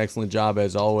Griffin doing an excellent job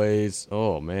as always.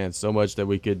 Oh, man, so much that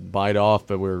we could bite off,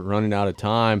 but we're running out of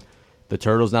time. The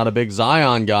Turtle's not a big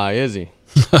Zion guy, is he?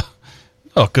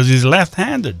 Oh, because he's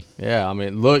left-handed. Yeah, I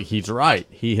mean, look, he's right.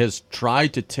 He has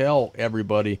tried to tell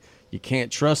everybody you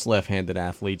can't trust left-handed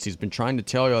athletes. He's been trying to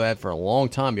tell y'all that for a long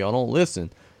time. Y'all don't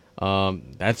listen.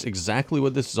 That's exactly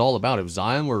what this is all about. If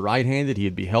Zion were right-handed,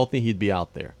 he'd be healthy, he'd be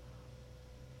out there.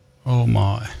 Oh,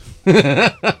 my.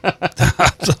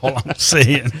 That's all I'm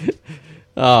saying.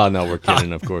 Oh, no, we're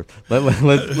kidding, of course.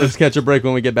 Let's catch a break.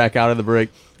 When we get back out of the break,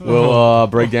 we'll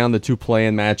break down the two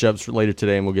play-in matchups for later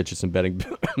today, and we'll get you some betting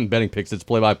picks. It's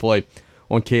play-by-play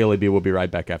on KLEB. We'll be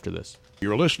right back after this.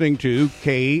 You're listening to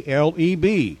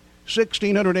KLEB,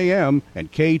 1600 AM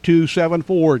and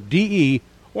K274DE,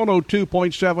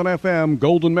 102.7 FM,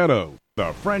 Golden Meadow.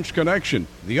 The French Connection,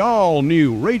 the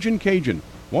all-new Ragin' Cajun,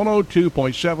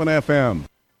 102.7 FM.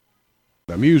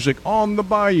 The music on the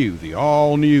Bayou, the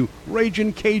all-new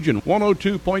Ragin' Cajun,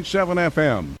 102.7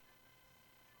 FM.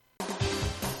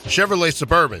 Chevrolet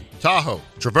Suburban, Tahoe,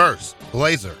 Traverse,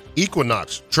 Blazer,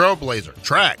 Equinox, Trailblazer,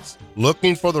 Trax.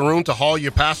 Looking for the room to haul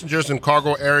your passengers and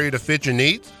cargo area to fit your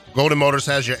needs? Golden Motors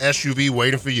has your SUV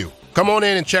waiting for you. Come on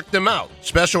in and check them out.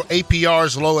 Special APR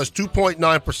as low as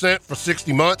 2.9% for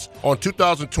 60 months on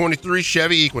 2023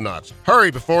 Chevy Equinox. Hurry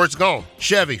before it's gone.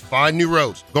 Chevy, find new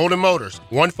roads. Golden Motors,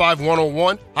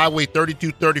 15101, Highway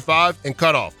 3235 and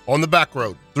Cutoff. On the back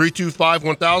road,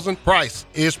 325-1000. Price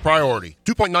is priority.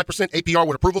 2.9% APR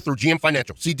with approval through GM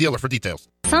Financial. See dealer for details.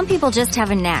 Some people just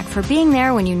have a knack for being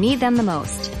there when you need them the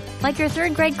most. Like your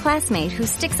third grade classmate who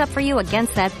sticks up for you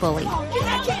against that bully.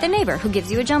 The neighbor who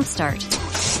gives you a jump start.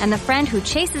 And the friend who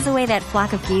chases away that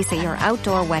flock of geese at your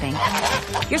outdoor wedding.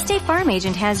 Your State Farm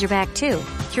agent has your back, too,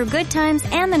 through good times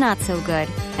and the not-so-good.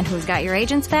 And who's got your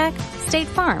agent's back? State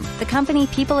Farm, the company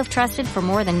people have trusted for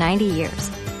more than 90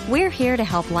 years. We're here to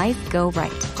help life go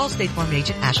right. Call State Farm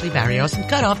agent Ashley Barrios and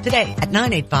cut off today at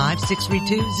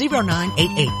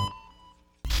 985-632-0988.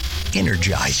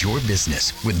 Energize your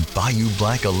business with Bayou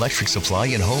Black Electric Supply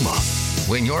in Houma.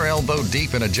 When you're elbow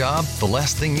deep in a job, the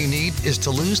last thing you need is to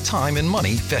lose time and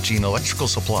money fetching electrical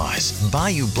supplies.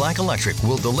 Bayou Black Electric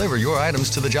will deliver your items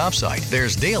to the job site.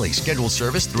 There's daily scheduled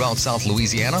service throughout South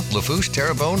Louisiana, Lafourche,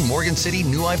 Terrebonne, Morgan City,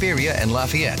 New Iberia, and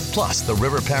Lafayette, plus the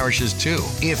river parishes too.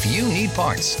 If you need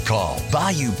parts, call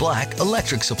Bayou Black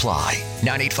Electric Supply.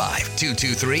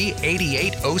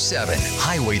 985-223-8807,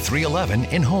 Highway 311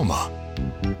 in Houma.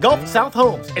 Gulf South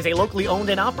Homes is a locally owned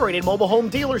and operated mobile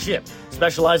home dealership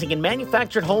specializing in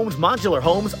manufactured homes, modular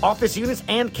homes, office units,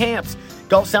 and camps.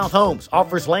 Gulf South Homes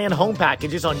offers land home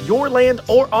packages on your land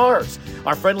or ours.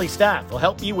 Our friendly staff will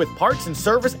help you with parts and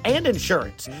service and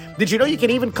insurance. Did you know you can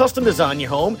even custom design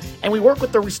your home? And we work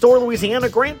with the Restore Louisiana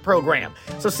grant program.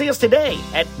 So see us today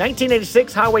at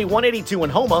 1986 Highway 182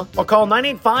 in Houma or call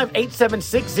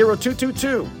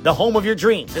 985-876-0222. The home of your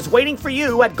dreams is waiting for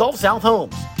you at Gulf South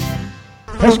Homes.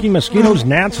 Pesky mosquitoes,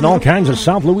 gnats, and all kinds of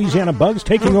South Louisiana bugs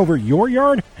taking over your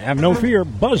yard? Have no fear,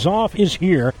 Buzz Off is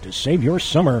here to save your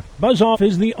summer. Buzz Off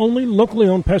is the only locally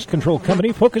owned pest control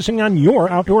company focusing on your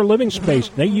outdoor living space.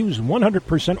 They use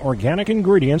 100% organic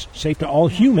ingredients, safe to all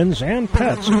humans and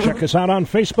pets. Check us out on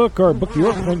Facebook or book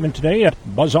your appointment today at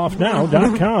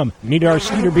buzzoffnow.com. Need our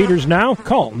skeeter beaters now?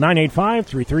 Call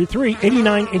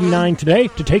 985-333-8989 today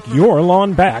to take your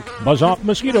lawn back. Buzz Off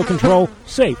Mosquito Control.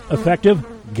 Safe, effective,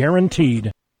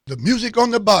 guaranteed. The music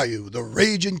on the bayou, the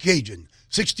Ragin' Cajun,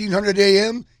 1600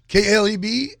 AM,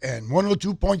 KLEB, and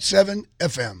 102.7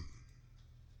 FM.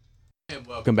 And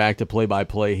welcome back to Play by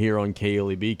Play here on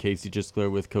KLEB. Casey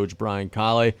Gisclair with Coach Brian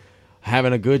Colley.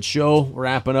 Having a good show.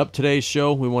 Wrapping up today's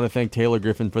show. We want to thank Taylor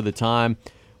Griffin for the time.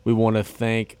 We want to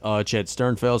thank Chet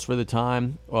Sternfels for the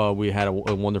time. We had a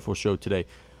wonderful show today.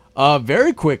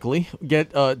 Very quickly,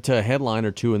 get to a headline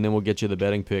or two, and then we'll get you the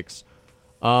betting picks.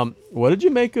 What did you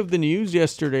make of the news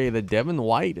yesterday that Devin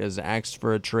White has asked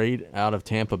for a trade out of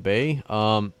Tampa Bay?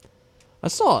 I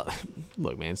saw,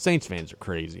 look, man, Saints fans are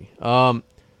crazy. A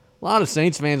lot of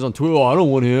Saints fans on Twitter, I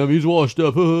don't want him, he's washed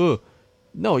up.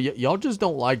 No, y'all just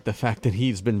don't like the fact that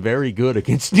he's been very good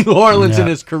against New Orleans in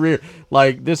his career.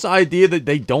 Like, this idea that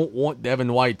they don't want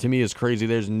Devin White, to me, is crazy.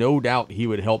 There's no doubt he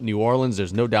would help New Orleans.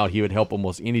 There's no doubt he would help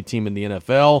almost any team in the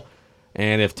NFL.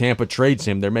 And if Tampa trades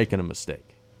him, they're making a mistake.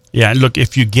 Yeah, look,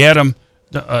 if you get them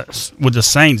with the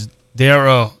Saints,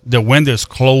 their window is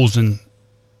closing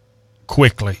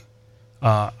quickly.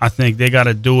 I think they got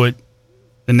to do it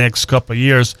the next couple of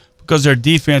years because their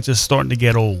defense is starting to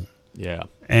get old. Yeah.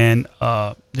 And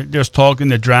there's talk in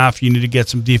the draft, you need to get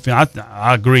some defense.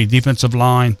 I agree, defensive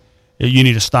line, you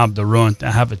need to stop the run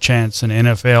to have a chance in the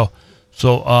NFL.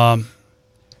 So,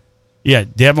 yeah,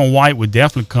 Devin White would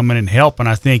definitely come in and help, and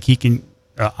I think he can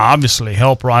obviously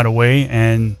help right away,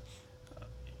 and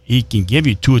he can give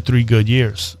you 2 or 3 good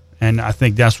years. And I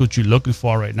think that's what you're looking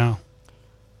for right now.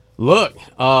 Look,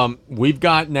 we've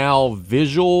got now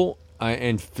visual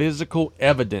and physical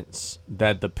evidence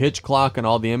that the pitch clock and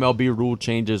all the MLB rule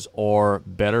changes are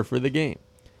better for the game.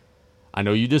 I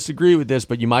know you disagree with this,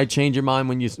 but you might change your mind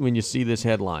when you see this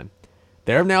headline.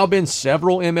 There have now been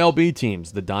several MLB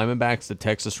teams, the Diamondbacks, the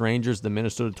Texas Rangers, the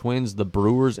Minnesota Twins, the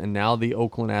Brewers, and now the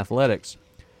Oakland Athletics,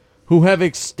 who have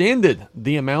extended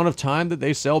the amount of time that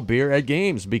they sell beer at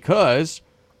games because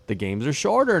the games are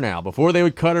shorter now. Before they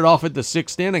would cut it off at the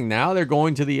 6th inning. Now they're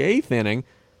going to the 8th inning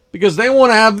because they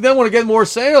want to get more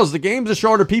sales. The games are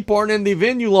shorter. People aren't in the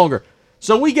venue longer.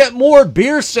 So we get more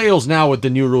beer sales now with the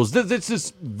new rules. This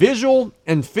is visual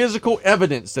and physical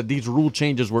evidence that these rule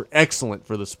changes were excellent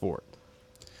for the sport.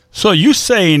 So you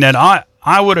saying that I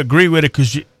would agree with it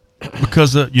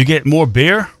because you get more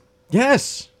beer?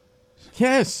 Yes.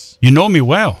 Yes. You know me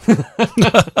well.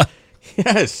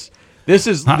 Yes. This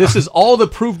is all the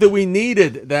proof that we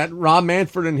needed that Rob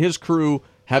Manfred and his crew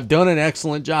have done an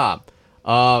excellent job.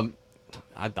 I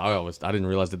didn't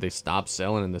realize that they stopped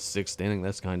selling in the 6th inning.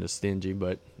 That's kind of stingy,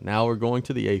 but now we're going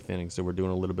to the 8th inning, so we're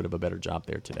doing a little bit of a better job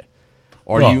there today.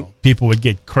 People would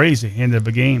get crazy end of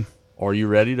the game. Are you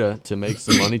ready to make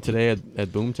some money today at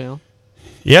Boomtown?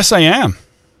 Yes, I am.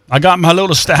 I got my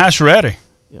little stash ready.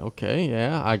 Okay,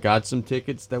 yeah. I got some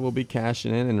tickets that will be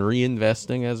cashing in and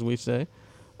reinvesting, as we say.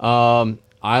 I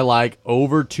like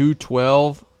over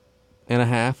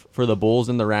 212.5 for the Bulls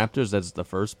and the Raptors. That's the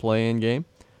first play-in game.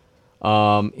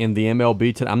 In the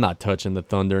MLB today, I'm not touching the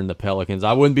Thunder and the Pelicans.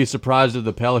 I wouldn't be surprised if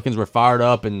the Pelicans were fired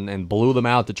up and blew them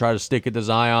out to try to stick it to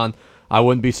Zion. I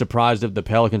wouldn't be surprised if the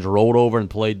Pelicans rolled over and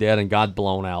played dead and got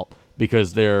blown out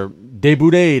because they're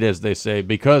debouted, as they say,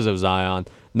 because of Zion.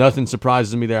 Nothing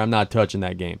surprises me there. I'm not touching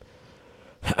that game.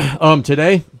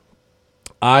 Today,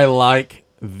 I like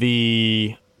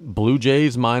the Blue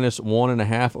Jays minus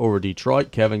 1.5 over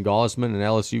Detroit. Kevin Gausman and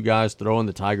LSU guys throwing.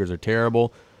 The Tigers are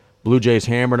terrible. Blue Jays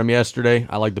hammered them yesterday.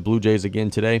 I like the Blue Jays again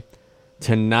today.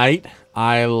 Tonight,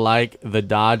 I like the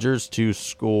Dodgers to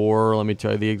score. Let me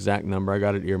tell you the exact number. I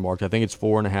got it earmarked. I think it's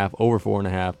 4.5, over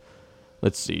 4.5.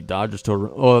 Let's see. Dodgers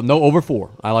total. Oh, no, over 4.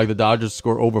 I like the Dodgers to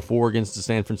score over 4 against the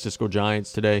San Francisco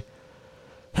Giants today.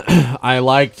 I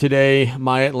like today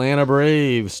my Atlanta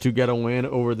Braves to get a win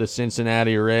over the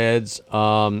Cincinnati Reds.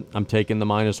 I'm taking the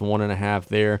minus 1.5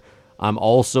 there. I'm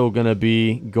also going to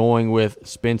be going with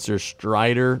Spencer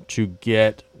Strider to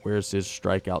get, where's his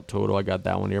strikeout total? I got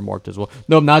that one earmarked as well.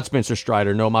 No, not Spencer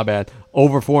Strider. No, my bad.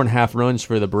 Over 4.5 runs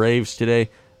for the Braves today.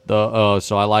 So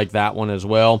I like that one as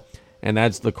well. And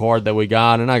that's the card that we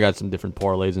got. And I got some different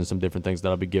parlays and some different things that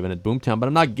I'll be giving at Boomtown. But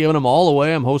I'm not giving them all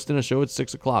away. I'm hosting a show at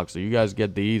 6 o'clock. So you guys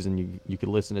get these, and you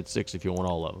can listen at 6 if you want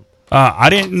all of them.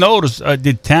 I didn't notice.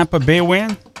 Did Tampa Bay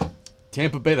win?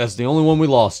 Tampa Bay, that's the only one we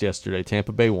lost yesterday.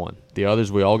 Tampa Bay won. The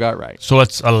others we all got right. So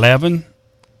it's 11?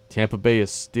 Tampa Bay is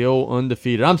still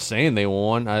undefeated. I'm saying they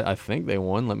won. I think they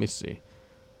won. Let me see.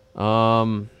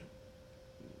 Yeah,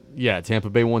 Tampa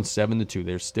Bay won 7-2.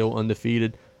 They're still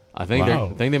undefeated. I think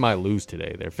they might lose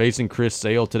today. They're facing Chris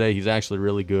Sale today. He's actually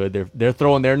really good. They're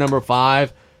throwing their number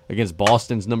 5 against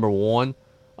Boston's number 1.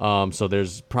 So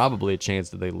there's probably a chance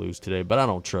that they lose today. But I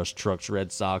don't trust Truck's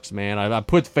Red Sox, man. I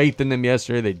put faith in them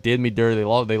yesterday. They did me dirty.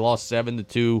 They lost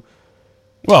 7-2.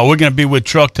 Well, we're going to be with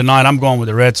Truck tonight. I'm going with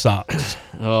the Red Sox.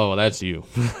 Oh, that's you.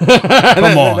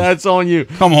 Come on. That's on you.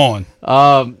 Come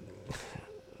on.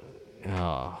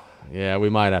 Yeah, we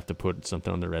might have to put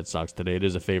something on the Red Sox today. It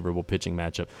is a favorable pitching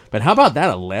matchup. But how about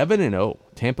that, 11-0?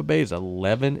 Tampa Bay is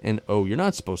 11-0. You're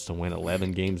not supposed to win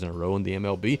 11 games in a row in the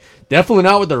MLB. Definitely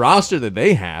not with the roster that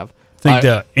they have. I think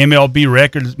the MLB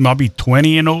record might be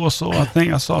 20-0 or so. I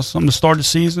think I saw something to start the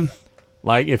season.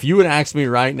 Like, if you would ask me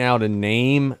right now to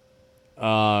name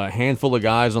a handful of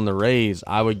guys on the Rays,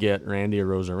 I would get Randy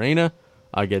Arozarena.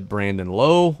 I'd get Brandon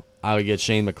Lowe. I would get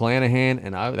Shane McClanahan,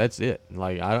 and that's it.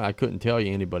 Like I couldn't tell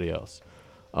you anybody else.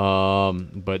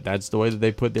 But that's the way that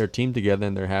they put their team together,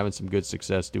 and they're having some good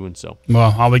success doing so.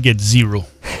 Well, I would get 0.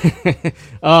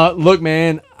 Look,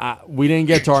 man, we didn't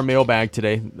get to our mailbag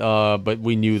today, but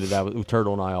we knew that was,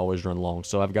 Turtle and I always run long,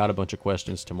 so I've got a bunch of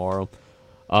questions tomorrow.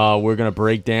 We're going to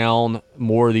break down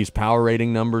more of these power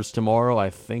rating numbers tomorrow.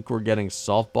 I think we're getting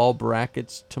softball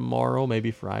brackets tomorrow, maybe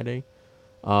Friday.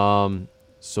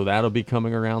 So that'll be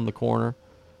coming around the corner.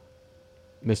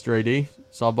 Mr. AD,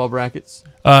 softball brackets?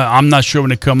 I'm not sure when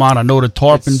they come out. I know the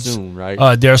Tarpons, soon, right?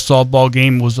 Their softball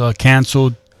game was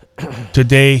canceled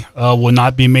today, will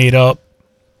not be made up.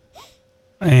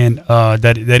 And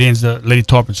that ends the Lady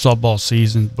Tarpon softball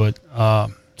season. But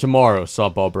tomorrow,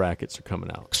 softball brackets are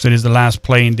coming out. So it is the last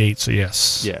playing date, so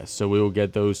yes. Yeah, so we will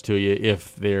get those to you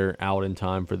if they're out in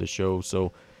time for the show.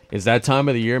 So it's that time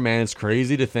of the year, man. It's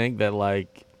crazy to think that,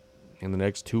 like, in the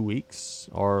next 2 weeks,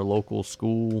 our local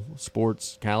school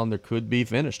sports calendar could be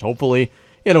finished. Hopefully,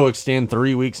 it'll extend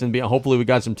 3 weeks and beyond. Hopefully, we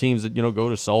got some teams that go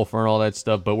to Sulphur and all that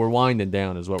stuff. But we're winding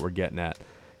down, is what we're getting at.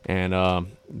 And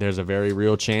there's a very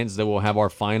real chance that we'll have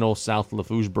our final South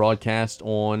Lafourche broadcast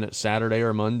on Saturday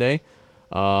or Monday.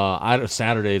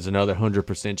 Saturday is another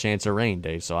 100% chance of rain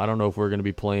day. So I don't know if we're going to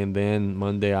be playing then.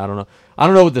 Monday, I don't know. I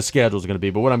don't know what the schedule is going to be.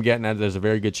 But what I'm getting at, there's a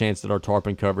very good chance that our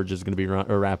Tarpon coverage is going to be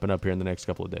wrapping up here in the next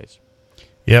couple of days.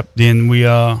 Yep. Then we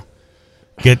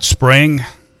get spring,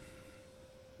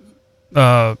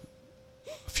 a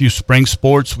few spring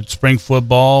sports with spring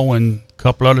football and a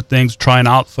couple other things trying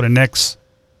out for the next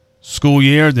school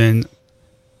year. Then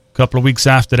a couple of weeks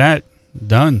after that,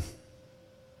 done.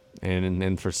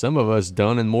 And for some of us,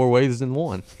 done in more ways than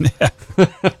one.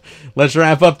 Let's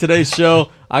wrap up today's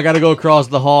show. I got to go across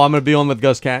the hall. I'm going to be on with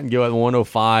Gus Cattengill at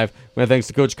 105. Thanks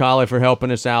to Coach Colley for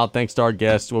helping us out. Thanks to our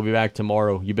guests. We'll be back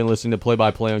tomorrow. You've been listening to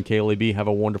Play-by-Play on KLEB. Have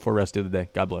a wonderful rest of the day.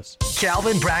 God bless.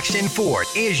 Calvin Braxton Ford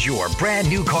is your brand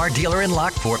new car dealer in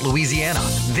Lockport, Louisiana.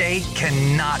 They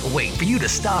cannot wait for you to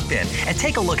stop in and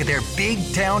take a look at their big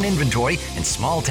town inventory and small town